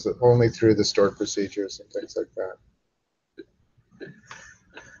tables, only through the stored procedures and things like that.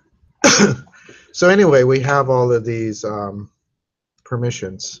 So anyway, we have all of these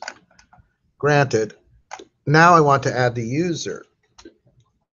permissions granted. Now I want to add the user.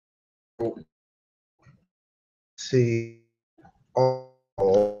 See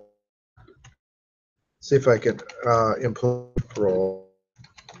if I can implement role.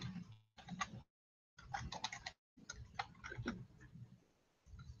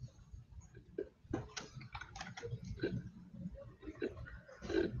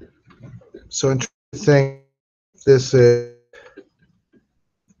 So in think this is,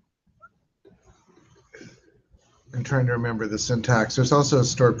 I'm trying to remember the syntax. There's also a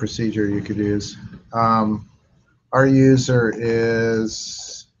stored procedure you could use. Our user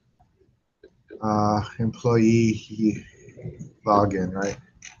is employee login, right?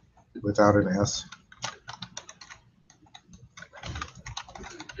 Without an S.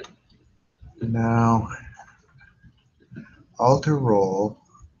 Now, alter role,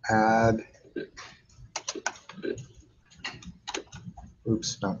 add,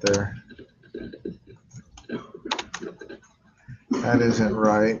 oops, not there. That isn't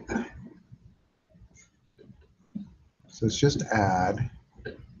right. So it's just add.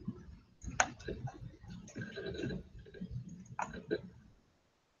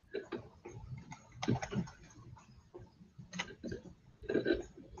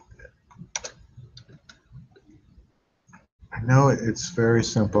 I know it's very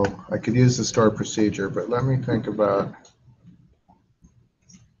simple. I could use the stored procedure, but let me think about.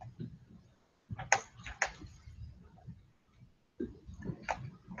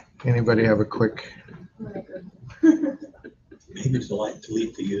 Anybody have a quick? Maybe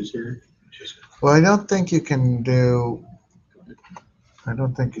delete the user. Well, I don't think you can do. I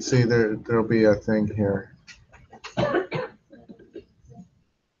don't think you see there'll be a thing here.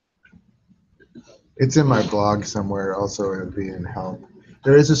 It's in my blog somewhere. Also, it'll be in help.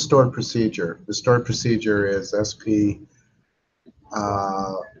 There is a stored procedure. The stored procedure is SP.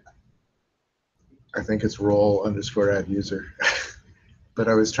 I think it's role _ add user. But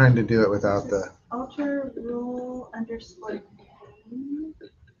I was trying to do it without the. Alter role _ name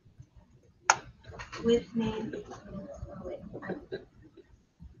with name. Oh, wait,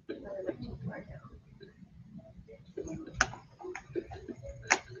 too far down.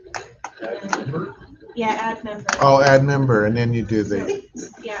 Yeah, add member. Oh, add member, and then you do the.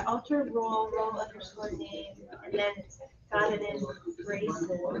 Yeah, alter role _ name, and then got it in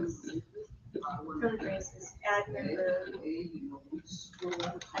braces. Curly braces, add member.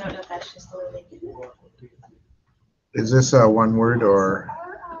 I don't know if that's just the way they do it. Is this a one word or?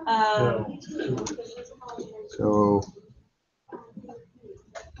 So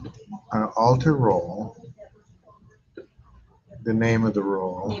alter role, the name of the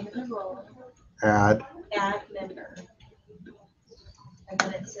role. Name of the role. Add member. And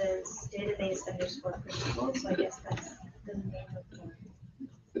then it says database _ principal, so I guess that's the name of the.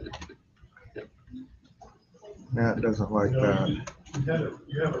 No, it doesn't like that.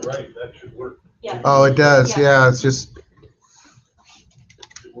 You have it right, that should work. Yeah. Oh, it does. Yeah, it's just.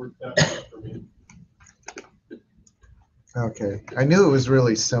 It worked that way for me. Okay, I knew it was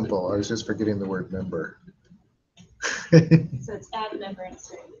really simple. I was just forgetting the word member. So it's add member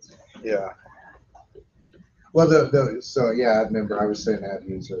instead of user. Yeah. Well, so yeah, add member. I was saying add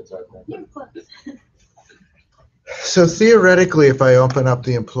user. It's add member. You're close. So theoretically, if I open up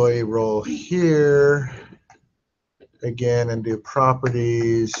the employee role here again and do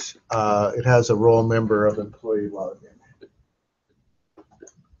properties, it has a role member of employee login.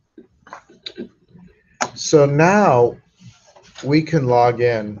 So now we can log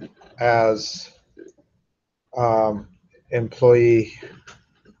in as employee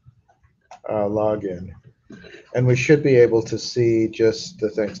login, and we should be able to see just the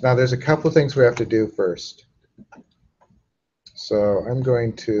things. Now there's a couple of things we have to do first. So I'm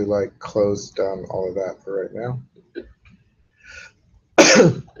going to like close down all of that for right now.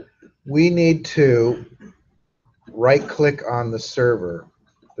 We need to right click on the server,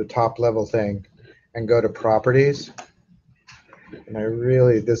 the top level thing, and go to properties. And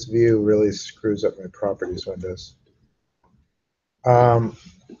this view really screws up my properties windows. And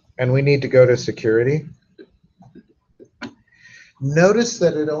we need to go to security. Notice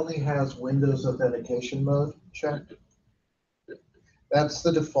that it only has Windows authentication mode checked. That's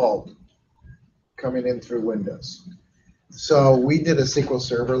the default coming in through Windows. So we did a SQL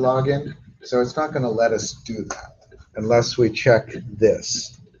Server login, so it's not going to let us do that unless we check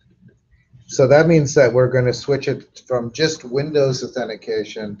this. So that means that we're going to switch it from just Windows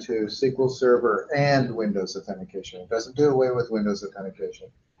authentication to SQL Server and Windows authentication. It doesn't do away with Windows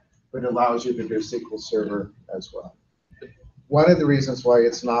authentication, but it allows you to do SQL Server as well. One of the reasons why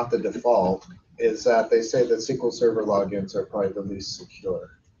it's not the default is that they say that SQL Server logins are probably the least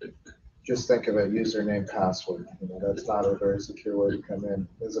secure. Just think of it, username, password. You know, that's not a very secure way to come in,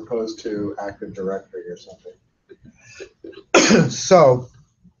 as opposed to Active Directory or something. So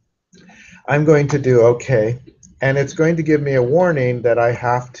I'm going to do OK, and it's going to give me a warning that I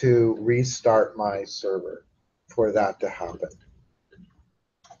have to restart my server for that to happen.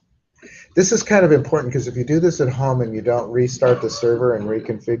 This is kind of important because if you do this at home and you don't restart the server and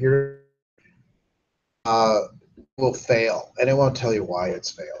reconfigure it, will fail, and it won't tell you why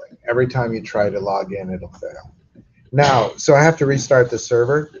it's failing. Every time you try to log in, it'll fail. Now, so I have to restart the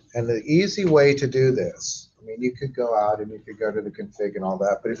server, and the easy way to do this, I mean, you could go out and you could go to the config and all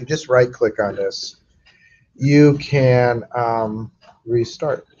that, but if you just right-click on this, you can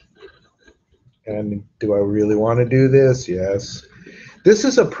restart. And do I really want to do this? Yes. This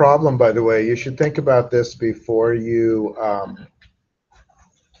is a problem, by the way. You should think about this before you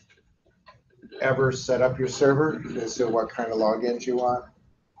ever set up your server as to what kind of logins you want.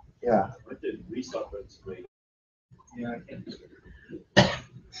 Yeah. With the restart buttons, wait. Yeah, I think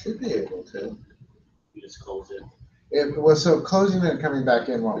should be able to. You just close it. So closing it and coming back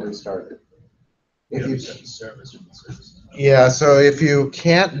in won't restart it. If you set the service from the service. Yeah, so if you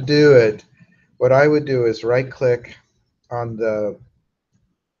can't do it, what I would do is right-click on the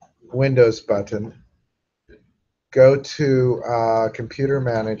Windows button, go to Computer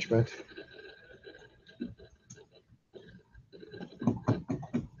Management,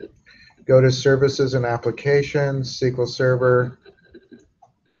 go to Services and Applications, SQL Server,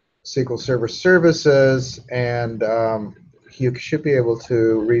 SQL Server Services, and you should be able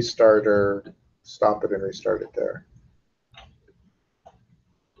to restart or stop it and restart it there.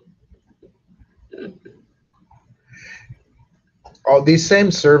 All these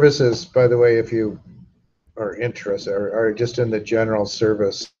same services, by the way, if you are interested, are just in the general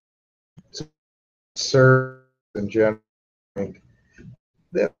service. Service in general.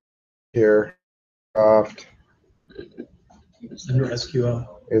 Here, soft. It's under SQL.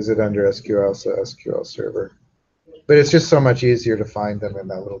 Is it under SQL? So SQL Server. But it's just so much easier to find them in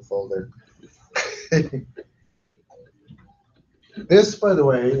that little folder. This, by the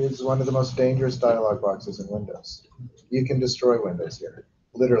way, is one of the most dangerous dialog boxes in Windows. You can destroy Windows here.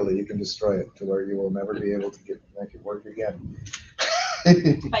 Literally, you can destroy it to where you will never be able to make it work again.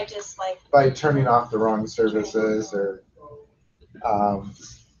 By just like. By turning off the wrong services or.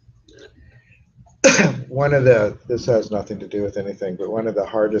 One of the, this has nothing to do with anything, but one of the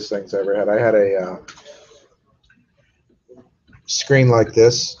hardest things I ever had, I had a screen like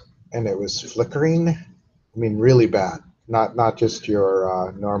this, and it was flickering. I mean, really bad. Not just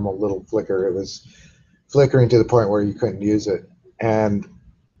your normal little flicker. It was flickering to the point where you couldn't use it. And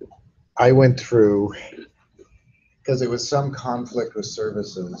I went through, because it was some conflict with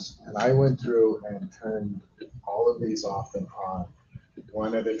services, and I went through and turned all of these off and on,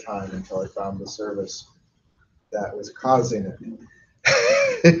 one at a time, until I found the service that was causing it.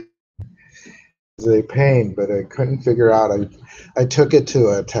 It was a pain, but I couldn't figure out. I took it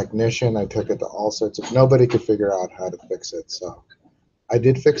to a technician. I took it to all sorts of, nobody could figure out how to fix it. So I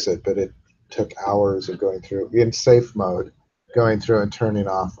did fix it, but it took hours of going through, in safe mode, going through and turning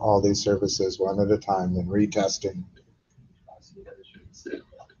off all these services one at a time and retesting.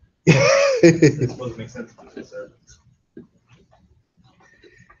 It's supposed to make sense to the service.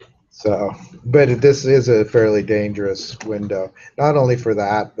 So, but this is a fairly dangerous window, not only for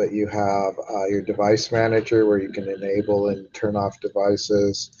that, but you have your device manager where you can enable and turn off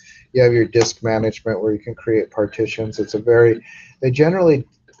devices. You have your disk management where you can create partitions. It's a very, you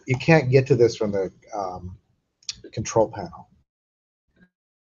can't get to this from the control panel.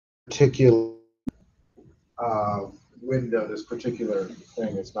 Particular window, this particular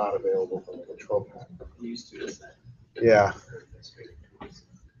thing is not available from the control panel. Used to is that. Yeah.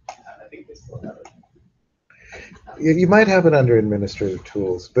 I think they still have it. You might have it under administrative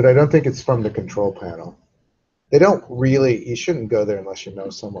tools, but I don't think it's from the control panel. They don't really, you shouldn't go there unless you know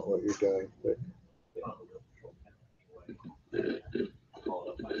somewhat what you're doing. But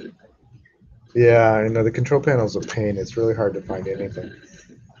yeah, I know the control panel is a pain. It's really hard to find anything.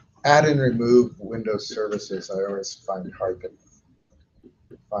 Add and remove Windows services, I always find hard to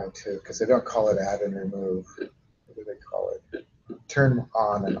find too, because they don't call it add and remove. What do they call it? Turn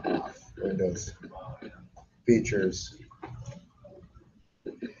on and off Windows features.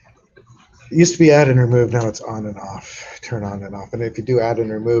 It used to be add and remove, now it's on and off, turn on and off. And if you do add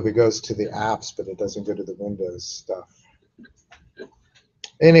and remove, it goes to the apps, but it doesn't go to the Windows stuff.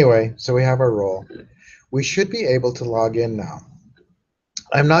 Anyway, so we have our role. We should be able to log in now.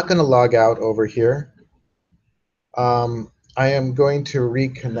 I'm not going to log out over here. I am going to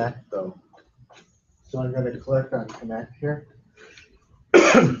reconnect though. So I'm going to click on connect here.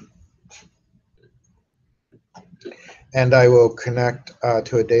 And I will connect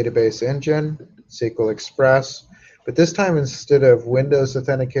to a database engine, SQL Express. But this time, instead of Windows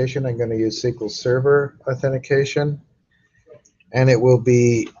authentication, I'm going to use SQL Server authentication. And it will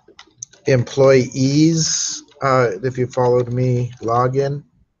be employees, if you followed me, login.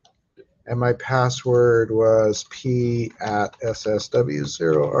 And my password was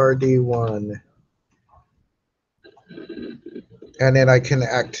p@ssw0rd1. And then I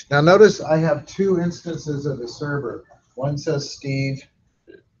connect. Now notice I have two instances of the server. One says Steve,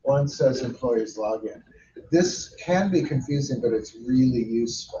 one says employees login. This can be confusing, but it's really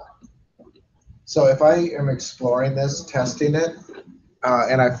useful. So if I am exploring this, testing it,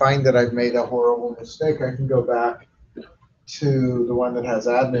 and I find that I've made a horrible mistake, I can go back to the one that has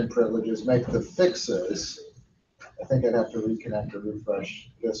admin privileges, make the fixes. I think I'd have to reconnect or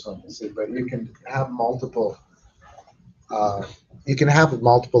refresh this one to see, but you can have multiple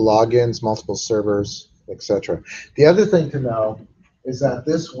logins, multiple servers, etc. The other thing to know is that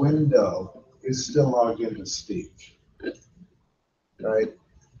this window is still logged into Steve, right?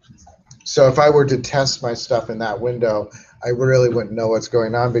 So if I were to test my stuff in that window, I really wouldn't know what's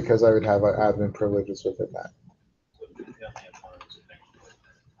going on because I would have admin privileges within that.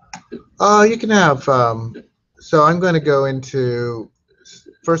 You can have, so I'm going to go into,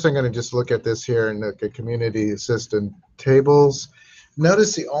 first I'm going to just look at this here and look at community assistant tables.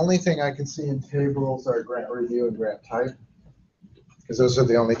 Notice the only thing I can see in tables are grant review and grant type, because those are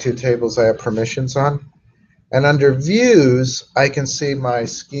the only two tables I have permissions on. And under views, I can see my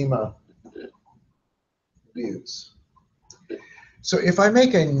schema views. So if I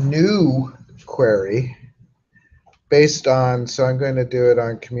make a new query based on, so I'm going to do it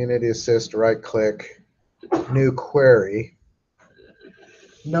on Community Assist, right click, new query.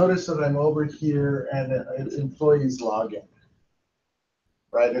 Notice that I'm over here and it's employees login,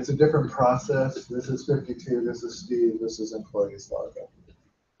 right? It's a different process. This is 52, this is Steve, this is employees login.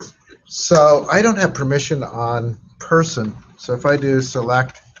 So I don't have permission on person. So if I do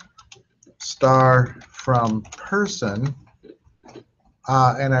select star from person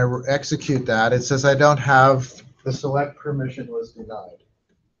and I execute that, it says I don't have, the select permission was denied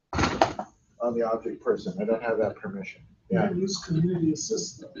on the object person. I don't have that permission. Yeah. You use community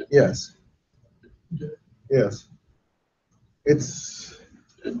assist though. Yes. Okay. Yes. It's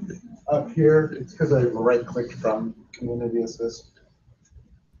up here. It's because I right-clicked from Community Assist.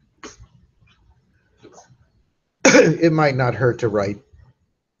 It might not hurt to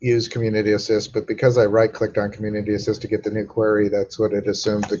use Community Assist, but because I right-clicked on Community Assist to get the new query, that's what it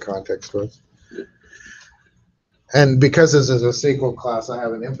assumed the context was. And because this is a SQL class, I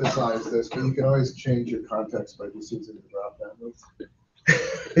haven't emphasized this, but you can always change your context by just using the drop-down list.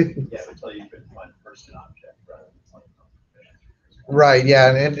 Yeah, until you can find person object, right? Right,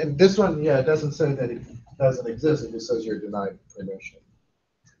 yeah, and this one, yeah, it doesn't say that it doesn't exist, it just says you're denied permission.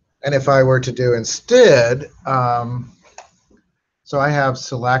 And if I were to do instead, so I have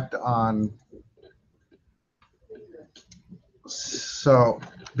select on, so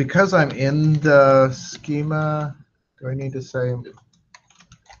because I'm in the schema, do I need to say,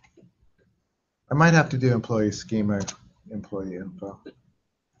 I might have to do employee schema, employee info.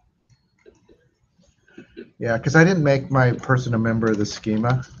 Yeah, because I didn't make my person a member of the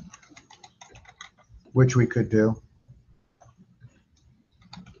schema. which we could do.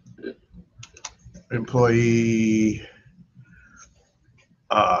 Employee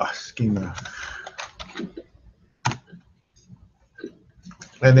schema.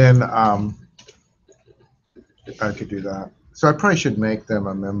 And then I could do that. So I probably should make them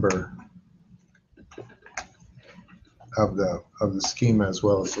a member of the schema as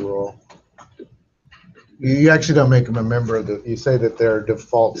well as the role. You actually don't make them a member of the, you say that their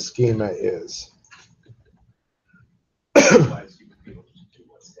default schema is. Otherwise, you would be able to do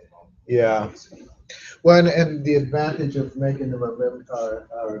what's in all. Yeah. Well, and the advantage of making them a member,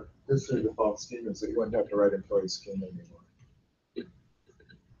 this is their default schema, is that you wouldn't have to write employee schema anymore.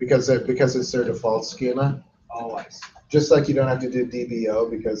 Because it's their default schema. Oh, I see. Just like you don't have to do DBO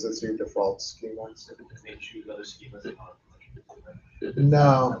because it's your default schema. So they choose other schemas and not permissions.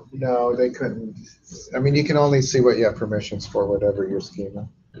 No, they couldn't. I mean, you can only see what you have permissions for, whatever your schema.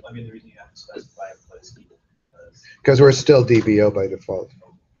 I mean, the reason you have to specify employee schema is Because we're still DBO by default.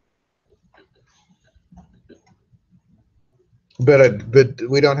 But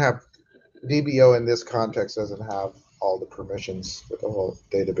we don't have, DBO in this context doesn't have all the permissions for the whole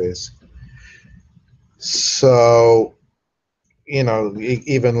database. So, you know,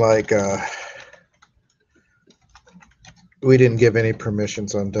 even like we didn't give any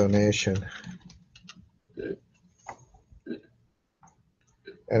permissions on donation.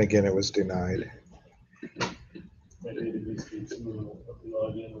 And again, it was denied. My database gets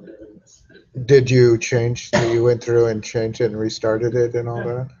login or everything. Did you change, you went through and changed it and restarted it and all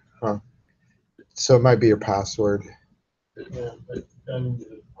that? Huh. So it might be your password. Yeah, I've done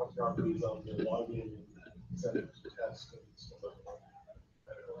the properties on the login and set it to test and stuff like that.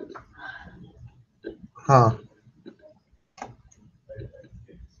 I don't know. Huh. I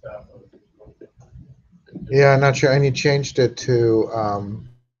get staff on it. Yeah, I'm not sure. And you changed it to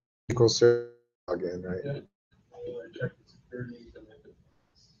SQL Server login, right? Yeah. I checked the security and then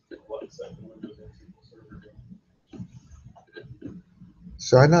what's that Windows and SQL Server.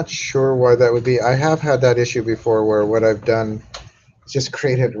 So I'm not sure why that would be. I have had that issue before where what I've done is just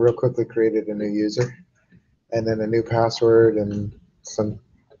created a new user and then a new password and some,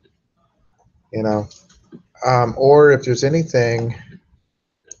 you know, or if there's anything,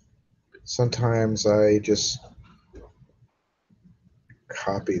 sometimes I just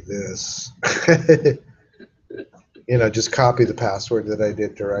copy this. You know, just copy the password that I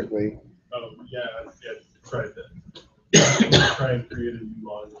did directly. Oh, yeah, try that. Try and create a new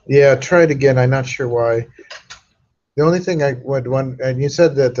login. Yeah, try it again. I'm not sure why. The only thing I would want, and you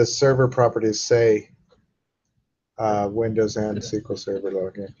said that the server properties say Windows and SQL Server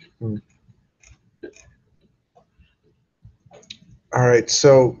login. All right,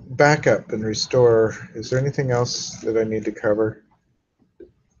 so backup and restore. Is there anything else that I need to cover?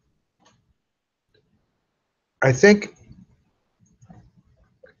 I think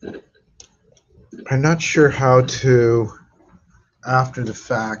I'm not sure how to, after the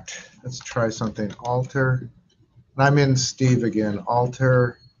fact, let's try something. Alter, I'm in Steve again.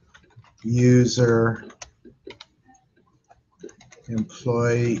 Alter user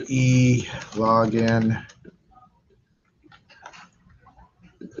employee login.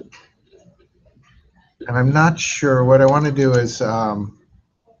 And I'm not sure. What I want to do is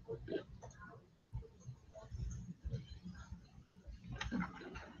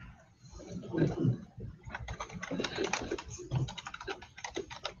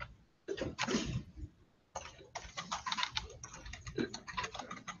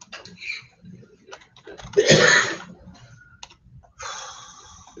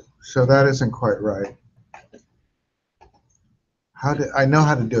so that isn't quite right. I know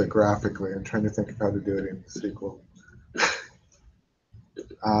how to do it graphically. I'm trying to think of how to do it in SQL.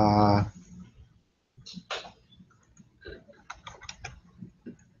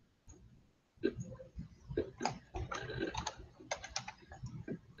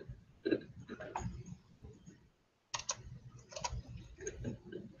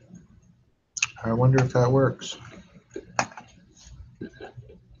 I wonder if that works.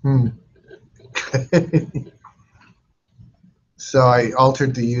 So I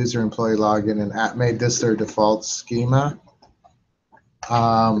altered the user employee login and made this their default schema.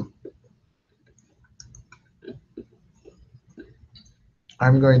 I'm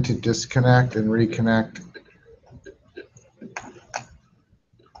going to disconnect and reconnect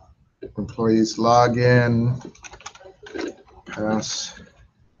employees login, password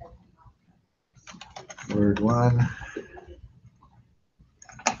 1.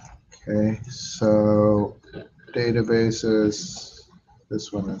 Okay, so databases,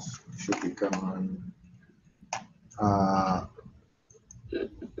 this one should be gone.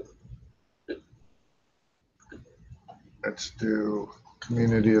 let's do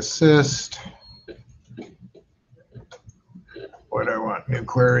community assist. What do I want? New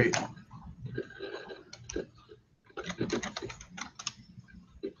query.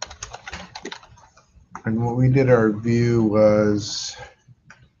 And what we did our view was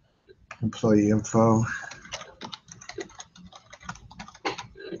employee info.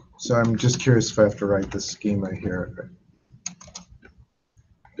 So I'm just curious if I have to write the schema here.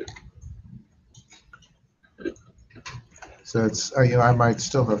 So it's, you know, I might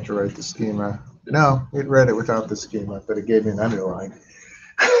still have to write the schema. No, it read it without the schema, but it gave me an underline.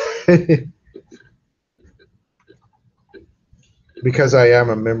 Because I am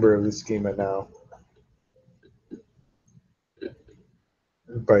a member of the schema now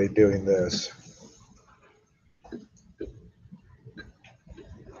by doing this.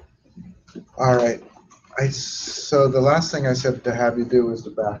 All right. So the last thing I said to have you do was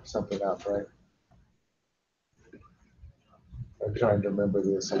to back something up, right? I'm trying to remember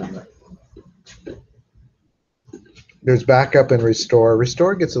the assignment. There's backup and restore.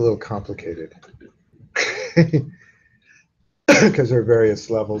 Restore gets a little complicated because there are various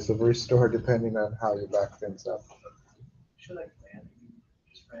levels of restore depending on how you back things up. Should I plan?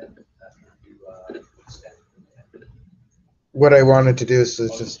 Just ran after you What I wanted to do is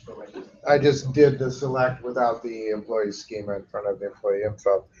just, I just did the select without the employee schema in front of the employee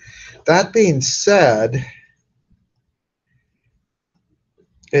info. That being said,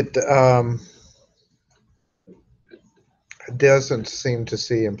 it doesn't seem to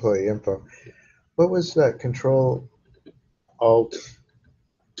see employee info. What was that? Control Alt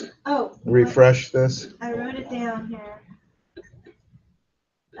Oh. refresh this? I wrote it down here.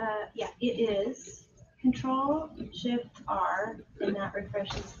 Yeah, it is Control Shift R, and that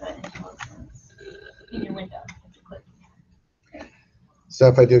refreshes the IntelliSense in your window. Click. So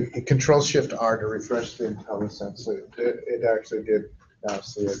if I do Control Shift R to refresh the IntelliSense, it actually did now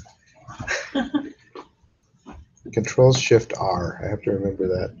see it. Control Shift R. I have to remember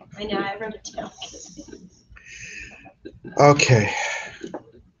that. I know, I wrote it down. Okay.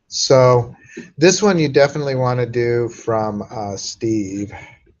 So this one you definitely want to do from Steve.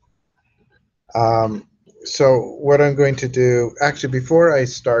 So what I'm going to do, actually before I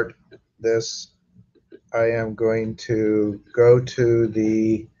start this, I am going to go to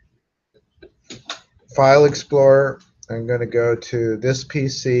the File Explorer. I'm going to go to this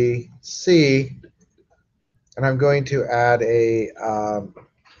PC, C, and I'm going to add a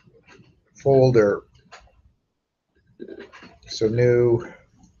folder. So new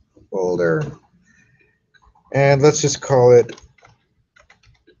folder. And let's just call it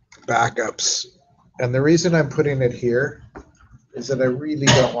backups. And the reason I'm putting it here is that I really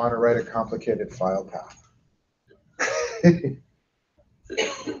don't want to write a complicated file path.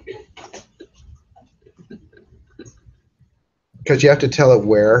 Because you have to tell it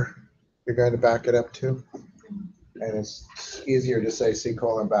where you're going to back it up to. And it's easier to say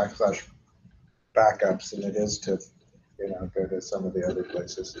C:\backups than it is to, you know, go to some of the other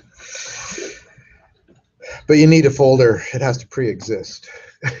places. But you need a folder. It has to pre-exist.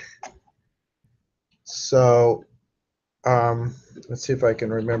 So let's see if I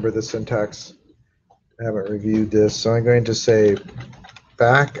can remember the syntax. I haven't reviewed this. So I'm going to say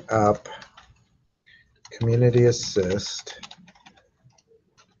backup community assist.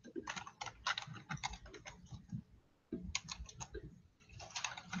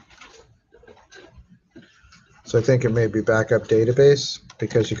 So I think it may be backup database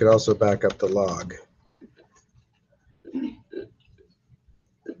because you could also back up the log.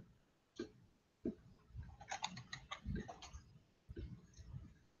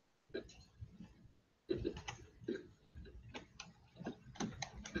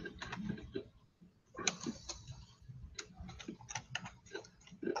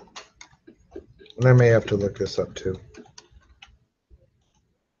 And I may have to look this up too.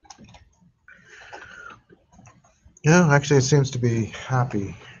 Yeah, actually it seems to be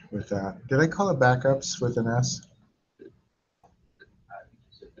happy with that. Did I call it backups with an S?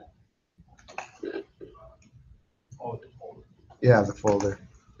 Yeah, the folder.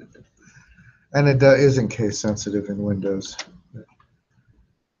 And it isn't case sensitive in Windows.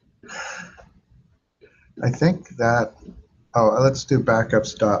 I think that, oh, let's do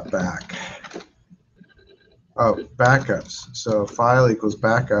backups.back. Oh, backups. So file equals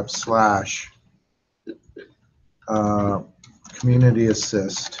backup slash community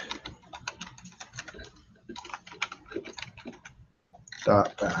assist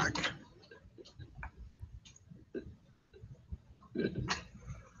dot back.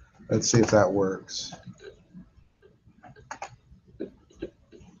 Let's see if that works.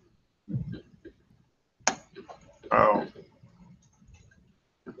 Oh,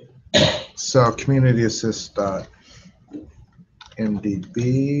 So community assist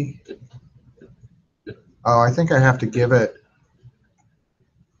MDB. Oh, I think I have to give it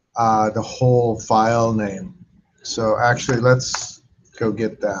the whole file name. So actually, let's go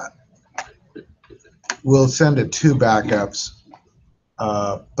get that. We'll send it 2 backups,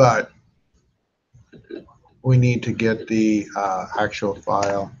 but we need to get the actual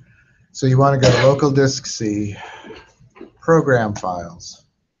file. So you want to go to local disk C, program files,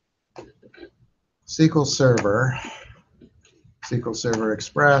 SQL Server, SQL Server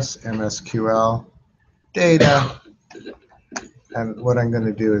Express, MSQL, data, and what I'm going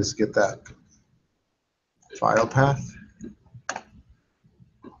to do is get that file path.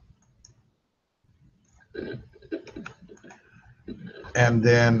 And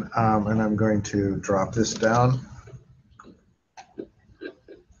then, and I'm going to drop this down.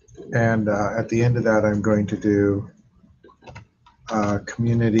 And at the end of that, I'm going to do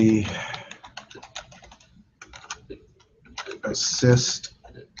community assist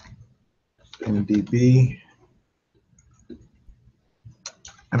MDB.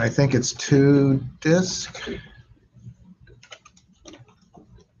 And I think it's 2 disk.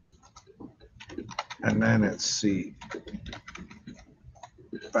 And then it's C,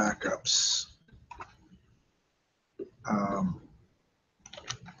 backups.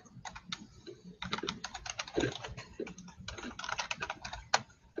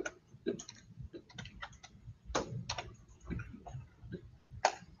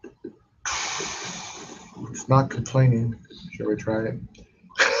 It's not complaining. Shall we try it?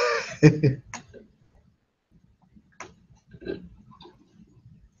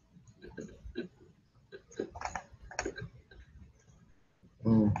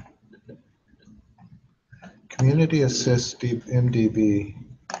 Community assist MDB.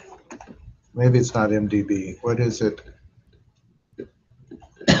 Maybe it's not MDB. What is it?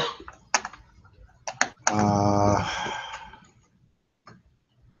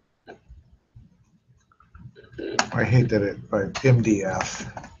 I hate that it, but MDF.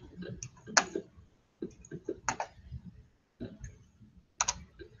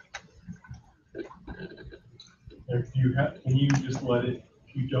 If you have, can you just let it,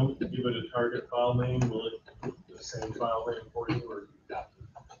 if you don't give it a target file name, will it put the same file name for you, or do you have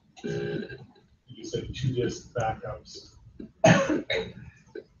to? You said 2 disk backups.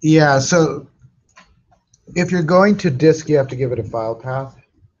 Yeah, so if you're going to disk, you have to give it a file path.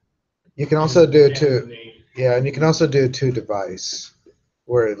 You can also do And the name. yeah, and you can also do 2 device,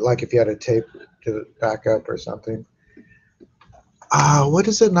 where like if you had a tape to backup or something. What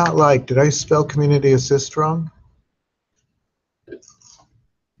is it not like? Did I spell community assist wrong?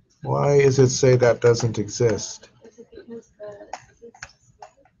 Why does it say that doesn't exist? Is it because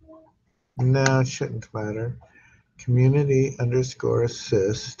No, it shouldn't matter.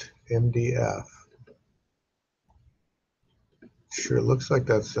 Community_assist MDF. Sure looks like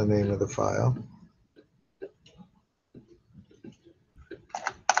that's the name of the file.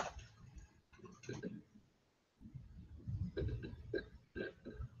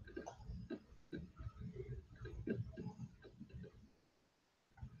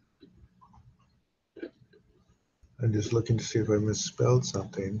 I'm just looking to see if I misspelled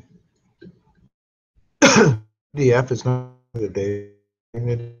something. MDF is not the data.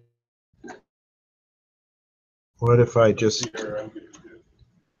 What if I just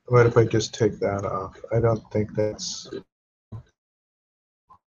take that off? I don't think that's.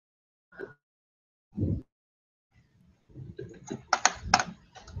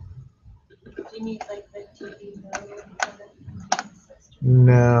 do you need like the TV mode?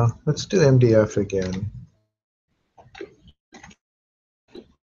 No, let's do MDF again.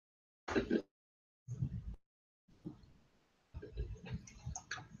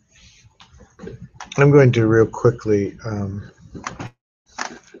 I'm going to real quickly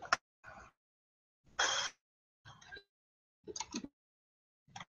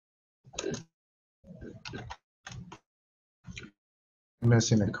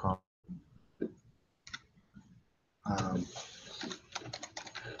missing a column.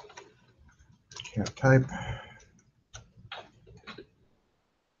 Can't type.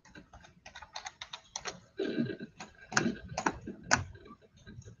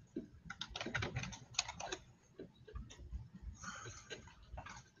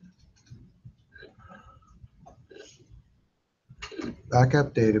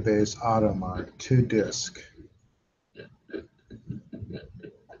 Backup database automark 2 disk.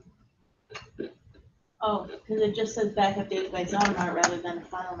 Oh, because it just says backup database automart rather than a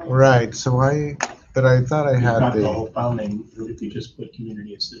file name. Right. So why? But I thought I You've had got the the. whole file name if you just put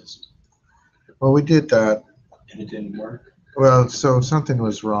community assist, Well, we did that. and it didn't work. Well, so something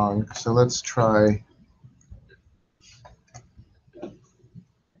was wrong. So let's try.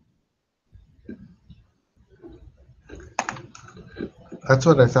 That's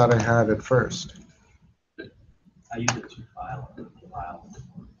what I thought I had at first. I use a two-file.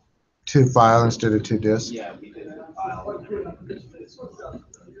 Two file instead of two disk? Yeah, we did a file.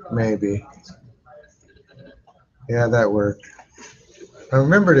 Maybe. Yeah, that worked. I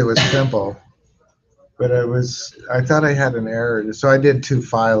remembered it was simple, but I thought I had an error. So I did two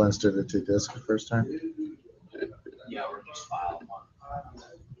file instead of two disk the first time. Yeah, or just file one.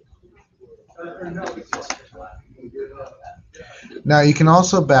 Now you can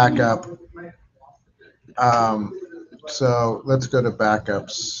also back up. So let's go to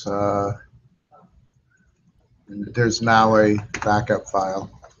backups. There's now a backup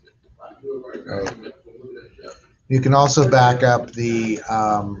file. Right. You can also back up the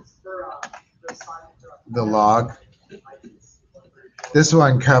log. This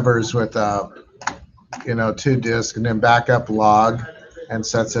one covers with two disks, and then backup log, and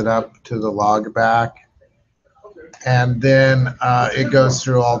sets it up to the log back. And then it goes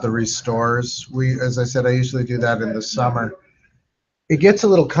through all the restores. As I said, I usually do that in the summer. It gets a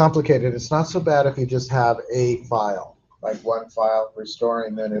little complicated. It's not so bad if you just have a file, like one file.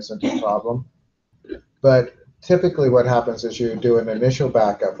 Restoring then isn't a problem. But typically what happens is you do an initial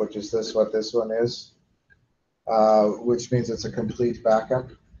backup, which is what this one is, which means it's a complete backup.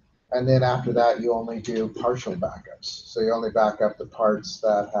 And then after that, you only do partial backups. So you only back up the parts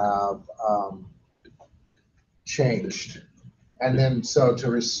that have changed. And then so to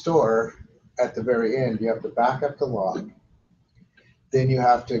restore at the very end, you have to back up the log. Then you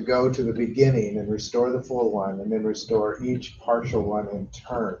have to go to the beginning and restore the full one, and then restore each partial one in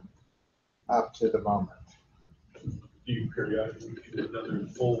turn up to the moment. Do you periodically do another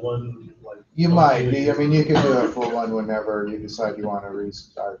full one? Like You might. I mean, you can do a full one whenever you decide you want to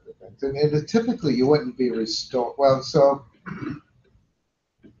restart the things. And typically, you wouldn't be restored. Well, so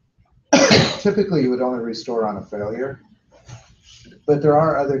typically, you would only restore on a failure. But there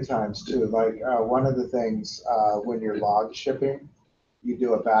are other times too. Like one of the things when you're log shipping, you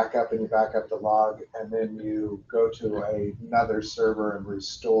do a backup and you back up the log, and then you go to another server and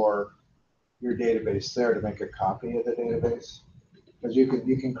restore your database there to make a copy of the database. Because you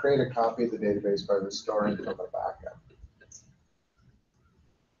can create a copy of the database by restoring from a backup.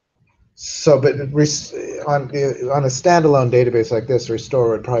 So, but on a standalone database like this, restore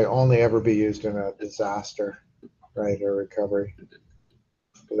would probably only ever be used in a disaster, right, or recovery.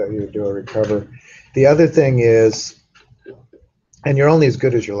 That you would do a recover. The other thing is, and you're only as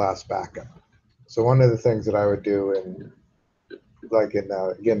good as your last backup. So one of the things that I would do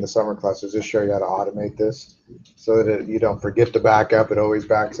again, the summer class is just show you how to automate this so that you don't forget to back up. It always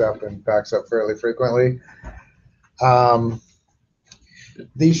backs up and backs up fairly frequently.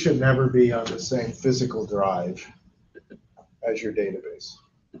 These should never be on the same physical drive as your database.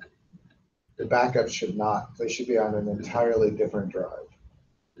 The backups should not. They should be on an entirely different drive.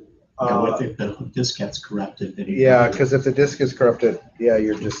 If the disk gets corrupted, then Yeah, because if the disk is corrupted, yeah,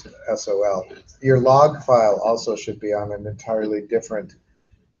 you're just SOL. Your log file also should be on an entirely different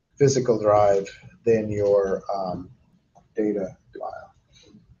physical drive than your data file.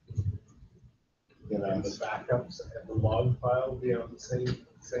 and the backups and the log file be on the same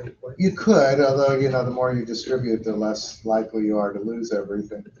place? You could, although the more you distribute, the less likely you are to lose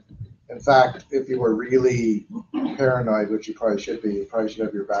everything. In fact, if you were really paranoid, which you probably should be, you probably should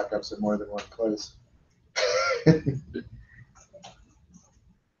have your backups in more than one place.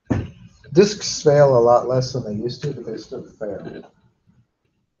 Disks fail a lot less than they used to, but they still fail.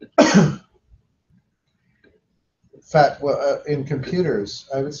 In fact, in computers,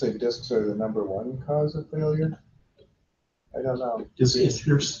 I would say disks are the #1 cause of failure. I don't know. Is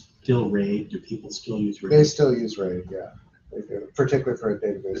there still RAID? Do people still use RAID? They still use RAID, yeah. They do, particularly for a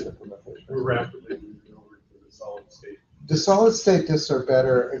database implementation. We're rapidly moving over to the solid state. The solid state disks are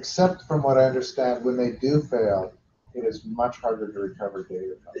better, except from what I understand, when they do fail, it is much harder to recover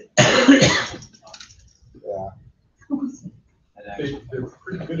data from. Yeah. They're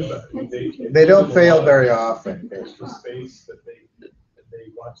pretty good about it. They don't fail very often. Extra space that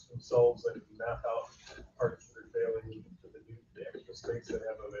they watch themselves and map out parts that are failing to the extra space they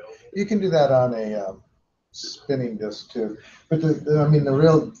have available. You can do that on a spinning disk too. But the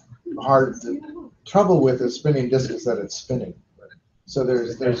real trouble with a spinning disk is that it's spinning. So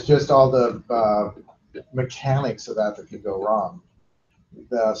there's just all the mechanics of that can go wrong.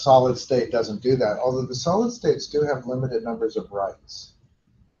 The solid state doesn't do that, although the solid states do have limited numbers of writes.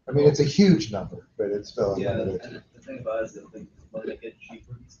 I mean, it's a huge number, but it's still limited. The thing about it is that when they get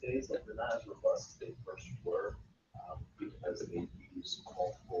cheaper these days, like they're not as robust as they first were. because they use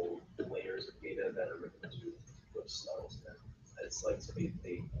multiple layers of data that are written to those cells. And it's like, so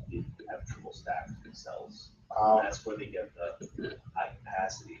they have triple stacked cells. That's where they get the high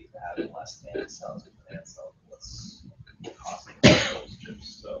capacity to have less NAND cells, what's costing those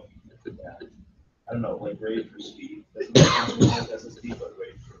chips. So, yeah, I don't know, like RAID for speed doesn't make sense with SSD, but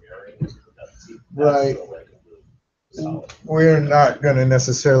RAID for mirroring is redundancy. Right. Still, like, really solid. We're not going to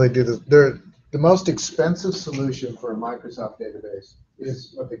necessarily do this. The most expensive solution for a Microsoft database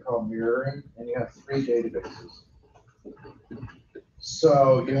is what they call mirroring, and you have 3 databases.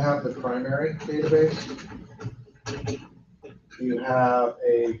 So you have the primary database, you have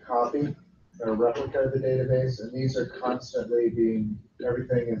a copy or a replica of the database, and these are constantly being,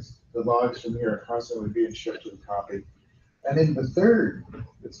 everything is, the logs from here are constantly being shipped to the copy. And in the third,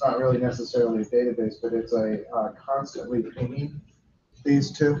 it's not really necessarily a database, but it's a constantly pinging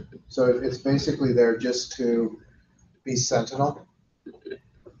these two. So it's basically there just to be sentinel.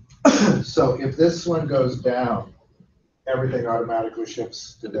 So if this one goes down, everything automatically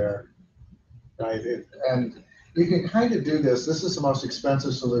shifts to there, right? And you can kind of do this. This is the most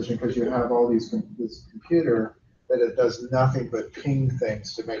expensive solution because you have all these, this computer that it does nothing but ping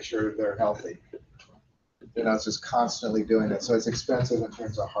things to make sure they're healthy. You know, it's just constantly doing it. So it's expensive in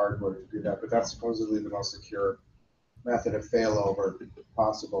terms of hardware to do that, but that's supposedly the most secure method of failover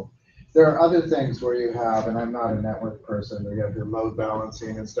possible. There are other things where you have, and I'm not a network person, where you have your load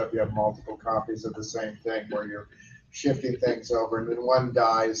balancing and stuff. You have multiple copies of the same thing where you're shifting things over, and when one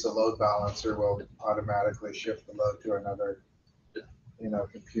dies, the load balancer will automatically shift the load to another, you know,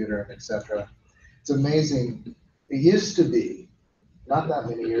 computer, and etc. It's amazing. It used to be, not that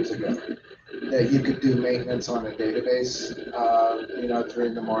many years ago, that you could do maintenance on a database, you know, 3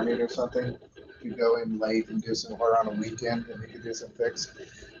 in the morning or something. You go in late and do some, or on a weekend, and you could do some fix.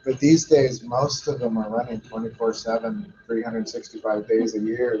 But these days, most of them are running 24/7, 365 days a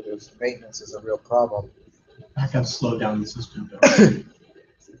year. There's maintenance is a real problem. I gotta slow down the system though.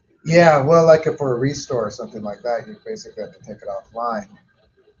 Yeah, well, like if for a restore or something like that, you basically have to take it offline.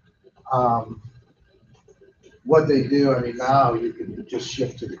 What they do, I mean, now you can just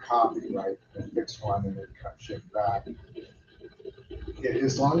shift to the copy, right, and fix one and then shift back.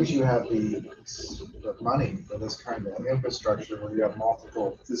 As long as you have the money for this kind of infrastructure where you have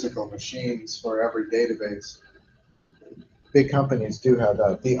multiple physical machines for every database, big companies do have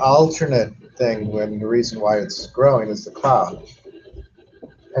that. The alternate thing, when the reason why it's growing, is the cloud.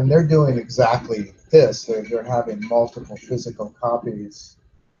 And they're doing exactly this. They're having multiple physical copies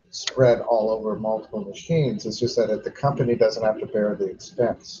spread all over multiple machines. It's just that the company doesn't have to bear the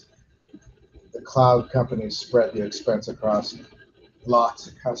expense. The cloud companies spread the expense across lots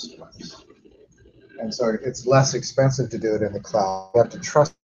of customers. And so it's less expensive to do it in the cloud. You have to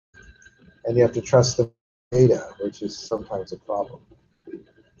trust, and you have to trust the data, which is sometimes a problem.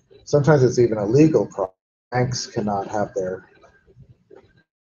 Sometimes it's even a legal problem. Banks cannot have their,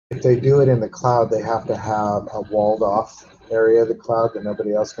 if they do it in the cloud, they have to have a walled off area of the cloud that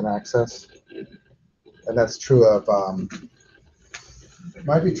nobody else can access. And that's true of, it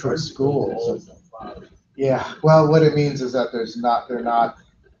might be true of schools. Yeah, well, what it means is that they're not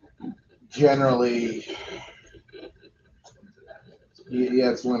generally, yeah,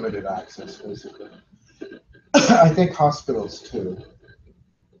 it's limited access, basically. I think hospitals too.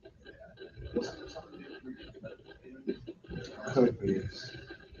 Could be.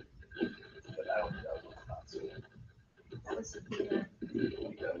 That was Peter.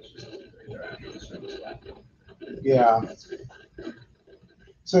 Yeah.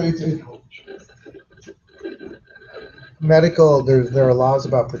 So it's medical, there are laws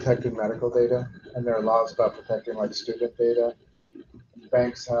about protecting medical data, and there are laws about protecting like student data.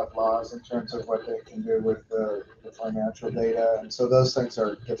 Banks have laws in terms of what they can do with the financial data, and so those things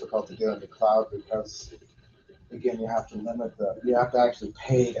are difficult to do in the cloud because, again, you have to actually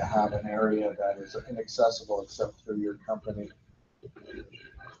pay to have an area that is inaccessible except through your company.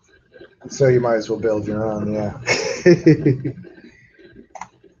 So you might as well build your own, yeah.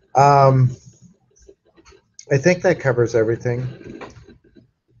 I think that covers everything.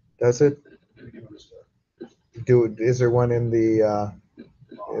 Does it? Is there one in the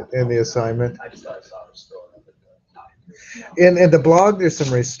assignment? I just thought I saw a restore. In the blog, there's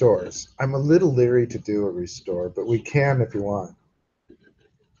some restores. I'm a little leery to do a restore, but we can if you want.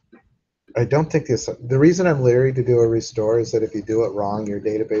 I don't think the reason I'm leery to do a restore is that if you do it wrong, your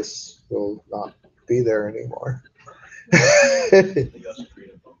database will not be there anymore.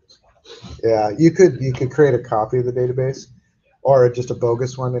 Yeah, you could create a copy of the database, or just a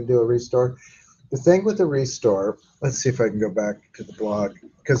bogus one and do a restore. The thing with the restore, let's see if I can go back to the blog,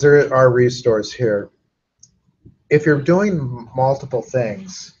 because there are restores here. if you're doing multiple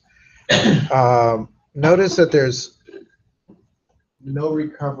things, notice that there's no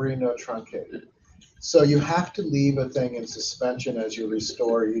recovery, no truncate. So you have to leave a thing in suspension as you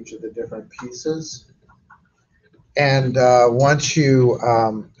restore each of the different pieces. And once you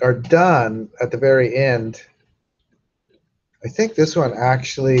are done at the very end, I think this one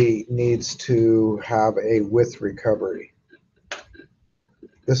actually needs to have a with recovery.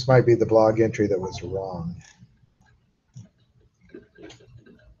 This might be the blog entry that was wrong.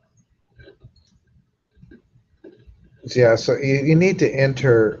 Yeah, so you need to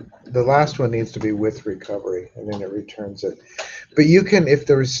enter, the last one needs to be with recovery, and then it returns it. But you can, if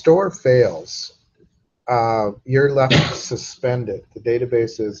the restore fails, you're left suspended. The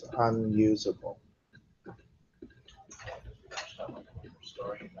database is unusable.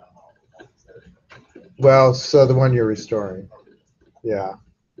 Well, so the one you're restoring, yeah.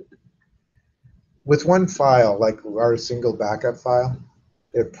 With one file, like our single backup file,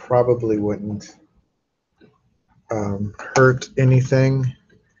 it probably wouldn't hurt anything.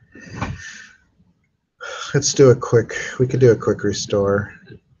 Let's do a quick, we could do a quick restore.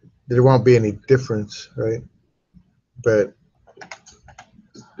 There won't be any difference, right? But,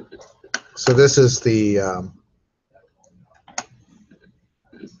 so this is the,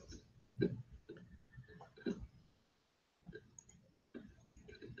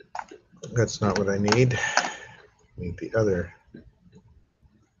 that's not what I need. I need the other.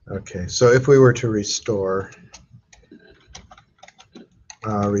 Okay, so if we were to restore,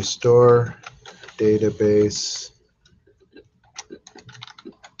 restore database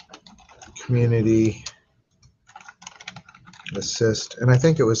community assist, and I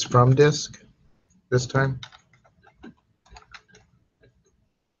think it was from disk this time.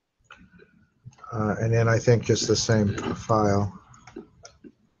 And then I think just the same file.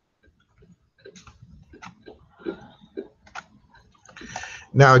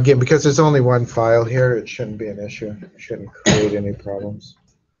 Now again, because there's only one file here, it shouldn't be an issue. It shouldn't create any problems.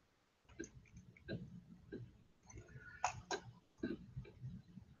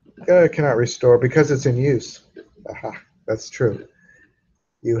 Cannot restore because it's in use. Aha, that's true.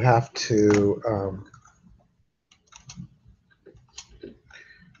 You have to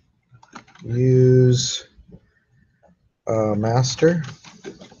use master.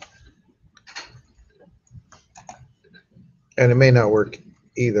 And it may not work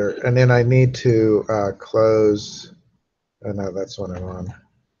either. And then I need to close. Oh, no, that's what I'm on.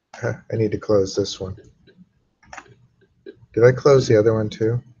 I need to close this one. Did I close the other one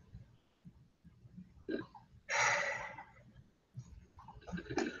too?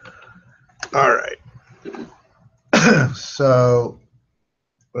 All right. So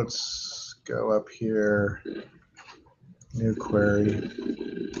let's go up here. New query.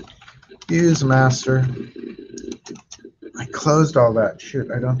 Use master. I closed all that. Shoot,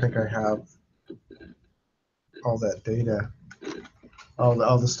 I don't think I have all that data.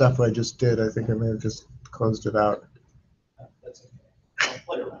 All the stuff I just did. I think I may have just closed it out. That's okay. I'll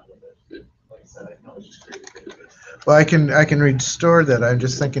play around with it. Like I said, I can always just create a database. Well, I can restore that. I'm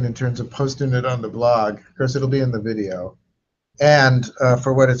just thinking in terms of posting it on the blog. Of course, it'll be in the video. And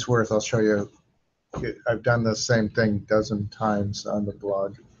for what it's worth, I'll show you. I've done the same thing a dozen times on the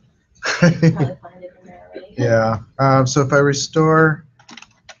blog. Probably find it in there already. Yeah. So if I restore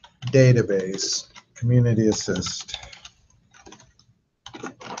database, community assist,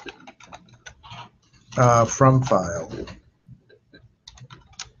 from file.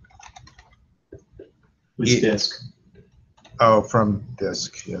 Which disk? Oh, from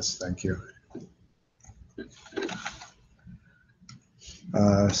disk. Yes, thank you.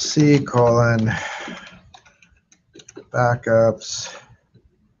 C : backups,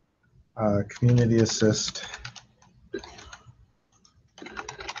 community assist,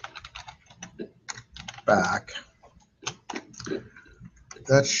 back.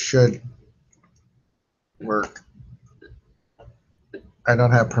 That should work. I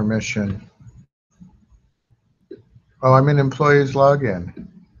don't have permission. Oh, I'm in employees login.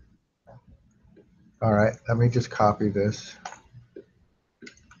 All right, let me just copy this.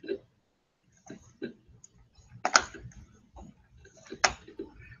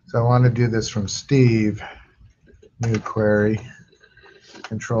 So I want to do this from Steve, new query,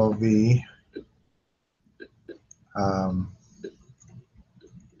 Control V.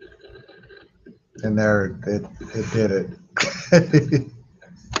 And there it did it.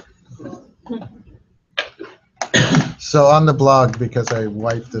 So on the blog, because I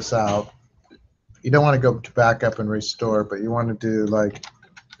wiped this out, you don't want to go to backup and restore, but you want to do like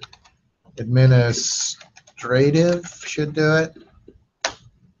administrative should do it.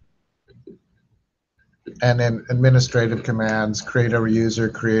 and then administrative commands, create a user,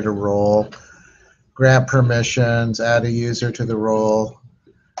 create a role, grant permissions, add a user to the role.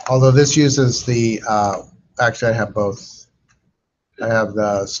 Although this uses the, actually I have both. I have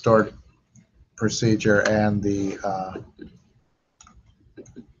the stored procedure and the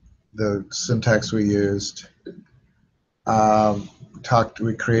syntax we used.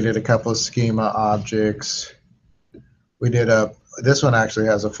 We created a couple of schema objects. We did this one actually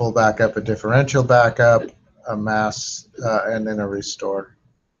has a full backup, a differential backup, a mass, and then a restore.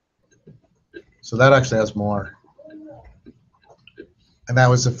 So that actually has more. And that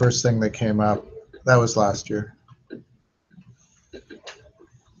was the first thing that came up. That was last year.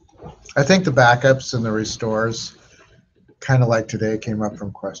 I think the backups and the restores, kind of like today, came up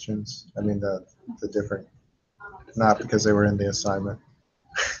from questions. I mean, the different, not because they were in the assignment.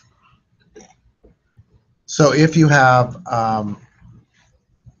 So if you have,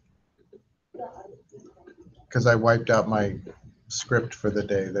 because I wiped out my script for the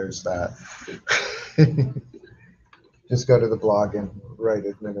day, there's that. Just go to the blog and write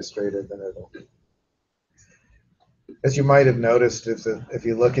administrative, and it'll. As you might have noticed, if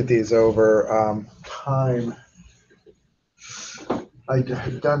you look at these over time,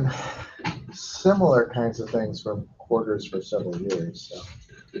 I've done similar kinds of things from quarters for several years. So.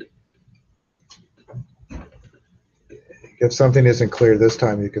 If something isn't clear this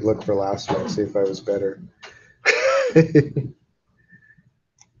time, you could look for last year and see if I was better.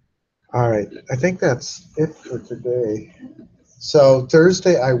 All right, I think that's it for today. So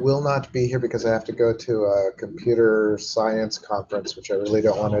Thursday I will not be here because I have to go to a computer science conference, which I really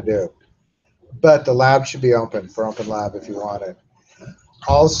don't want to do. But the lab should be open for Open Lab if you want it.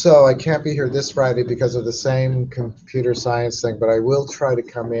 Also, I can't be here this Friday because of the same computer science thing, but I will try to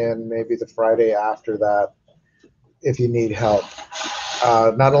come in maybe the Friday after that if you need help.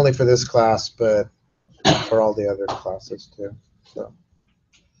 Not only for this class, but for all the other classes too. So.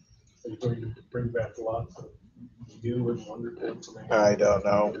 Are you going to bring back lots of new and wonderful information? I don't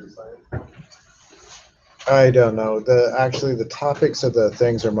know. I don't know. Actually, the topics of the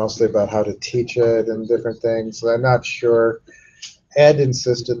things are mostly about how to teach it and different things. So I'm not sure. Ed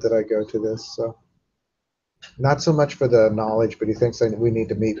insisted that I go to this, so not so much for the knowledge, but he thinks that we need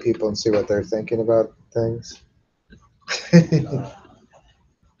to meet people and see what they're thinking about things.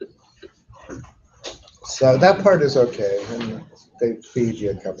 So that part is okay. And they feed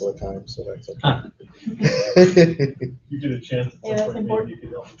you a couple of times, so that's okay. You get a chance. Yeah, that's important.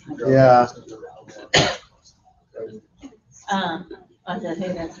 Yeah.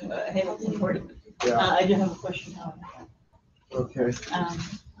 That's important. Yeah. I do have a question. Okay.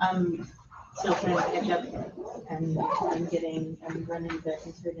 I'm still trying to catch up, and I'm running the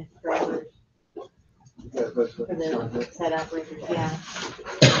incident drivers for the set operators. Yeah.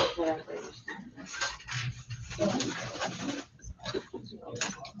 Set operators.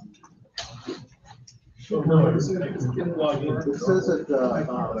 Oh, no, I was getting logged in. It says that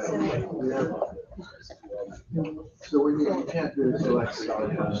we have, so you can't do select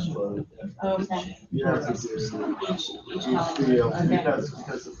start button. Okay. You have to do Each each column. field Okay.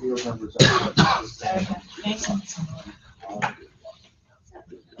 because the field numbers are the same. Okay. Thanks.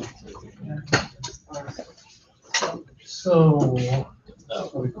 So.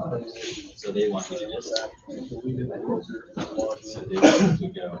 So they want me to just, so they want me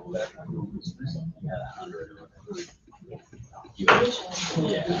to go at 100 or whatever.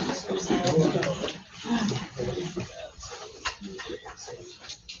 Yeah.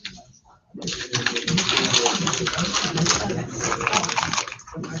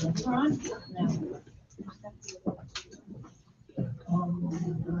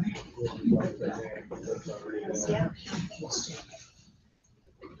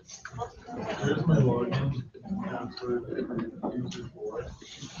 Here's my login password, user for it.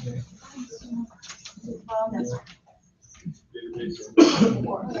 Database.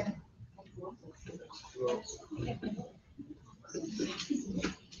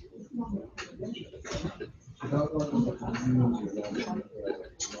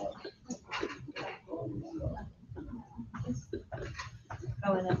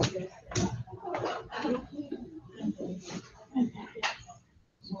 Oh, and that's good.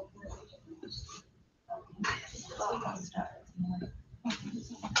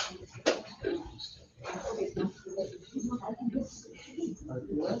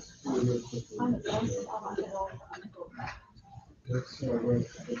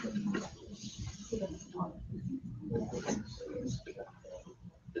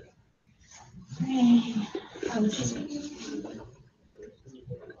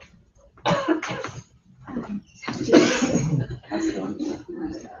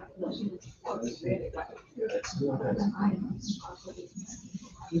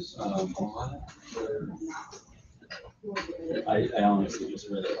 I honestly just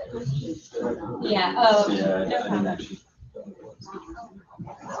read it. Yeah, oh, Yeah, no I didn't problem. actually.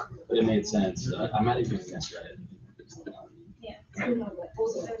 But it made sense. I might have even misread it.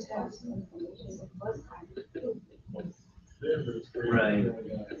 Right.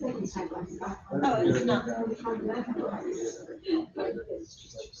 Oh, it's not.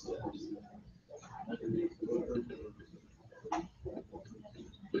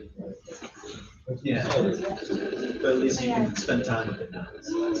 Yeah, but at least you can spend time with it now.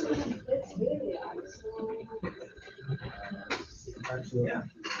 So that's yeah.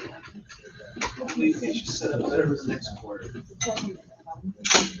 Hopefully we should set up better for the next quarter.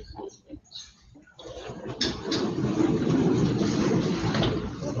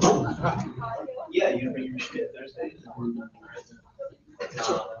 Yeah, you bring your shit Thursday.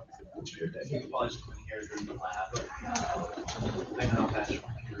 What's your day? You can probably just come here during the lab. I know how fast you're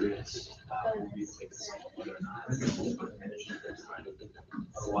curious. Maybe take this whether or not we're finishing this time.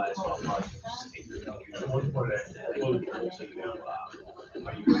 Otherwise, I'll probably just take your computer. So you know,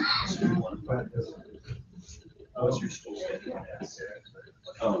 are you going to school on Friday? What's your school schedule?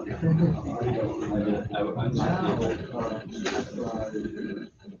 Oh, no. I'm not able.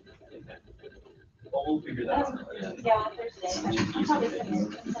 Well, we'll figure that out. Yeah, Thursday.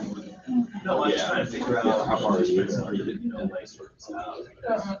 No, I'm just trying to figure out How far are you? like sort of stuff.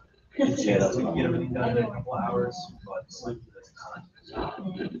 Yeah, that's we can get everything done in a couple hours, but sleep is not.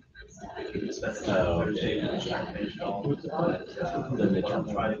 I can spend the time Thursday and try to finish it all. But what I'm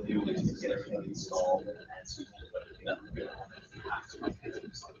trying to do is to get everything installed and so you can put everything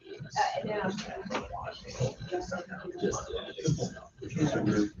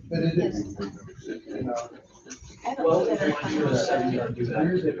But it is, you know. well, if you want to do a study, you can do that.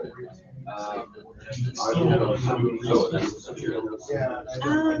 Oh, that's true. Yeah.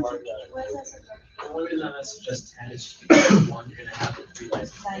 The only reason I suggest 10 is because one, you're gonna have 3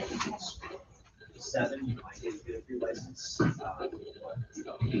 licenses. 7, you might get a free license.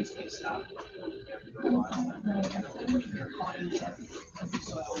 Needs to be stopped. Well,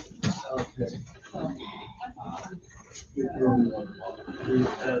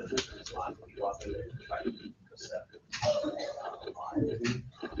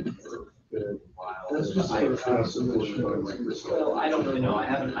 I don't really know. I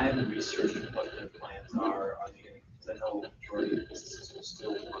haven't researched what their plans are. Are they gonna, because I know majority of businesses will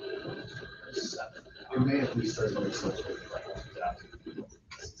still want to 7. You may have researched research.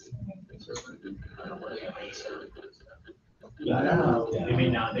 Yeah, they may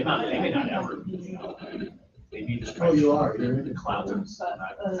not ever, they may just. Oh, you are, you're in The clouds and stuff.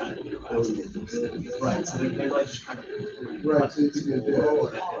 Right, so they're like just kind of. Right, so it's a good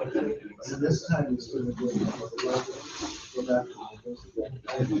deal. So this time it's going to be. Go back.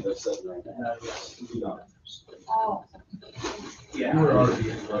 I do that 7 right now. Oh. Yeah. You were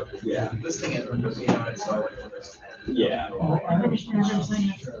already interrupted. Yeah. Listening at, so I went for this. Yeah. I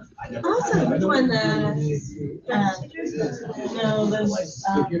never. Awesome, which one, no, those,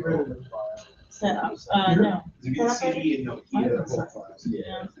 Get rid of the file. set up, no. You get CD and Nokia.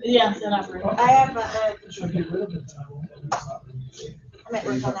 Yeah. Yeah, set up. I have, So get rid of it. I might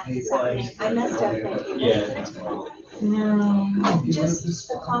work on that this afternoon. I messed up the. Yeah. No. Just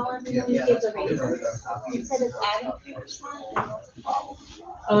the column, you give the raises. Instead of adding 3%.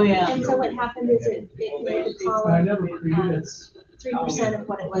 Oh, yeah. And so what happened is it made the column. I never created. 3% of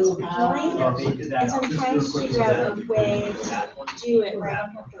what it was originally. And so I'm trying to figure out a way to do it where I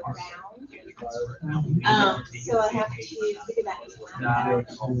don't have to round. So I have to figure that out.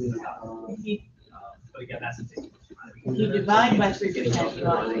 But again, that's a thing. If you divide by 3%, you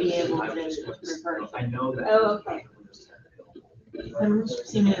ought to be able to reverse. I know that. Oh, okay. Come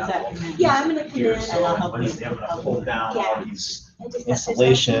see me this afternoon. Yeah, I'm gonna come in. And I'll help you. Wednesday, I'm gonna pull down all these.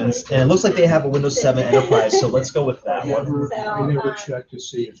 Installations, and it looks like they have a Windows 7 Enterprise, so let's go with that one. I never checked to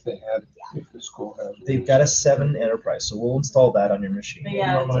see if they had, if the school has. They've got a 7 Enterprise, so we'll install that on your machine.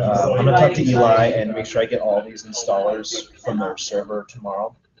 Yeah. I'm gonna talk to Eli and make sure I get all these installers from their server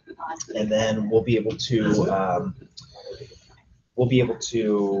tomorrow, and then we'll be able to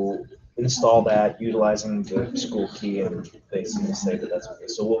install that utilizing the school key, and they seem to say that that's okay.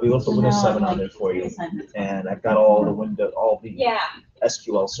 So we'll be able to put Windows 7 on there for you, and I've got all the Yeah.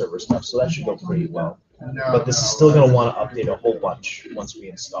 SQL server stuff, so that should go pretty well. No, But this is still gonna wanna update a whole bunch once we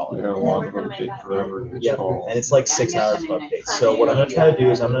install it. Yeah. Yep, and it's like 6 hours of updates. So what I'm gonna try to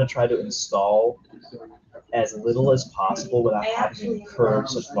do is I'm gonna try to install as little as possible without having to incur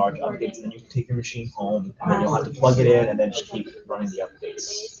such large updates. And then you can take your machine home, and then you'll have to plug it in, and then just keep running the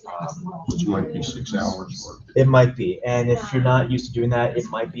updates. Which might be 6 hours worth. It might be, and if you're not used to doing that, it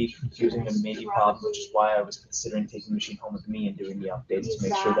might be confusing and maybe a problem, which is why I was considering taking the machine home with me and doing the updates to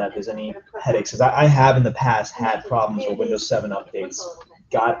make sure that there's any headaches. Because I have in the past had problems where Windows 7 updates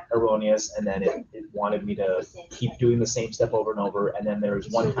got erroneous, and then it wanted me to keep doing the same step over and over, and then there was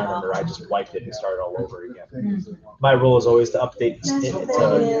one time where I just wiped it and started all over again. My rule is always to update,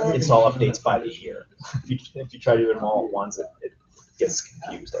 to install updates by the year. If you try to do them all at once, it gets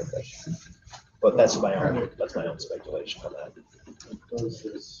confused, I think. But that's my own speculation on that.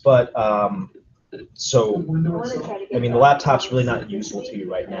 But so I mean, the laptop's really not useful to you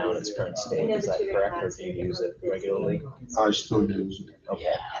right now in its current state. Is that correct, or do you use it regularly? I still use it.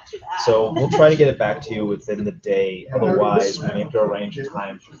 Okay. So we'll try to get it back to you within the day. Otherwise, we may have to arrange a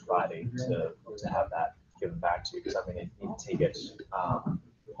time for Friday to have that given back to you, because I'm going to need to take it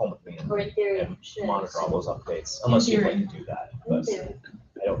home with me and monitor all those updates, unless you'd like to do that. But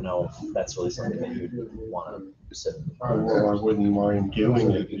I don't know if that's really something that you'd want to sit in. Well, I wouldn't mind doing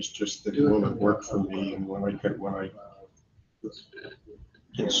it. It's just that it won't work for me, and when I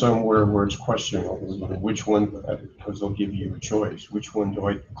get somewhere where it's questionable, which one, because they'll give you a choice. Which one do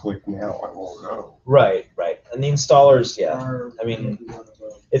I click now? I won't know. Right. And the installers, yeah. I mean,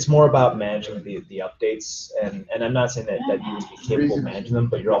 it's more about managing the updates, and I'm not saying that you would be capable of managing them,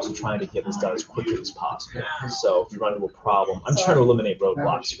 but you're also trying to get this done as quickly as possible. So if you run into a problem, I'm trying to eliminate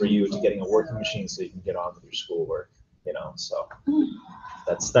roadblocks for you to getting a working machine so you can get on with your schoolwork, so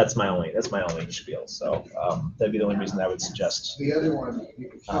that's my only spiel. So that'd be the only reason that I would suggest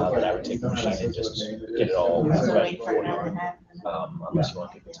that I would take the machine and just get it all ready for you. Unless you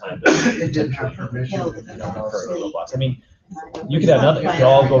want to take the time to incur any roadblocks. I mean, you could have nothing. It could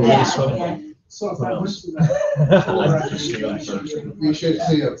all go really swimmingly. So if Who I went knows? to that. You should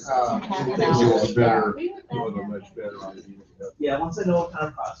see it. It's better, much better. Yeah, once I know what kind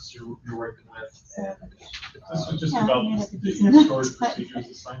of process you're working with, and This was just about the storage procedures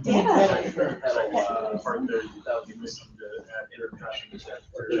assigned. Yeah. That'll, part there, that'll be missing the introduction.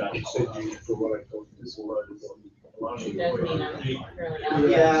 For what I told you. This was. It does mean I'm really out.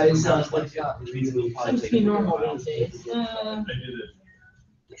 Yeah, it sounds like reasonably. Seems to be normal these days. I did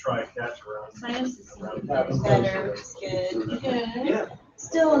a try catch around. Science is around better, it's good. Yeah.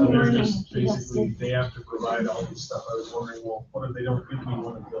 Still in the They're learning. just basically, they have to provide all this stuff. I was wondering, well, what if they don't give me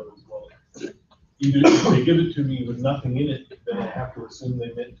one of those? Well, either if they give it to me with nothing in it, then I have to assume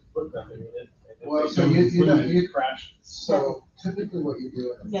they meant to put nothing in it. And if Well, they so don't you include it, know, it crashes. So typically what you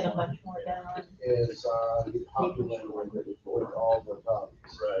do Get a bunch more down. is you populate it with all the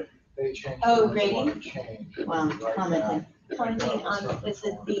values. Right. They change. Oh, the ones you wanna grading? change. Well, Right commenting. Commenting on, is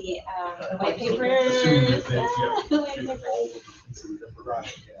it the white Assuming papers? that they have The to white give papers. all of the pieces of now. Right,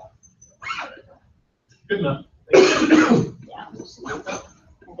 information. yeah. Good enough. Yeah.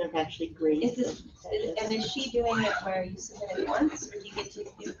 I don't actually grade. Is this, and is she doing it where you submit it once, or do you get to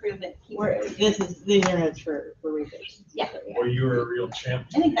improve it? keep Where, it? these are notes for revisions. Yeah. Or you were a real champion.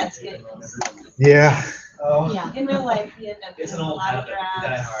 I think that's good. Yeah. Oh, Yeah. In real life, you end up it's with an a old lot of habit, die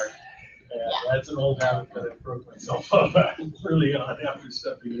drafts. hard. Yeah, that's an old habit that I broke myself up at early on after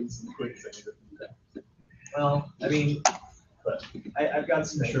stepping in some quicksand. Well, I mean, But I've got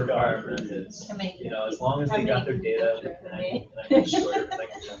some surefire methods, I mean, as long as they got their data, and I make sure everything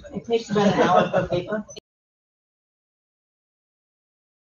is on the. It takes about an hour per paper.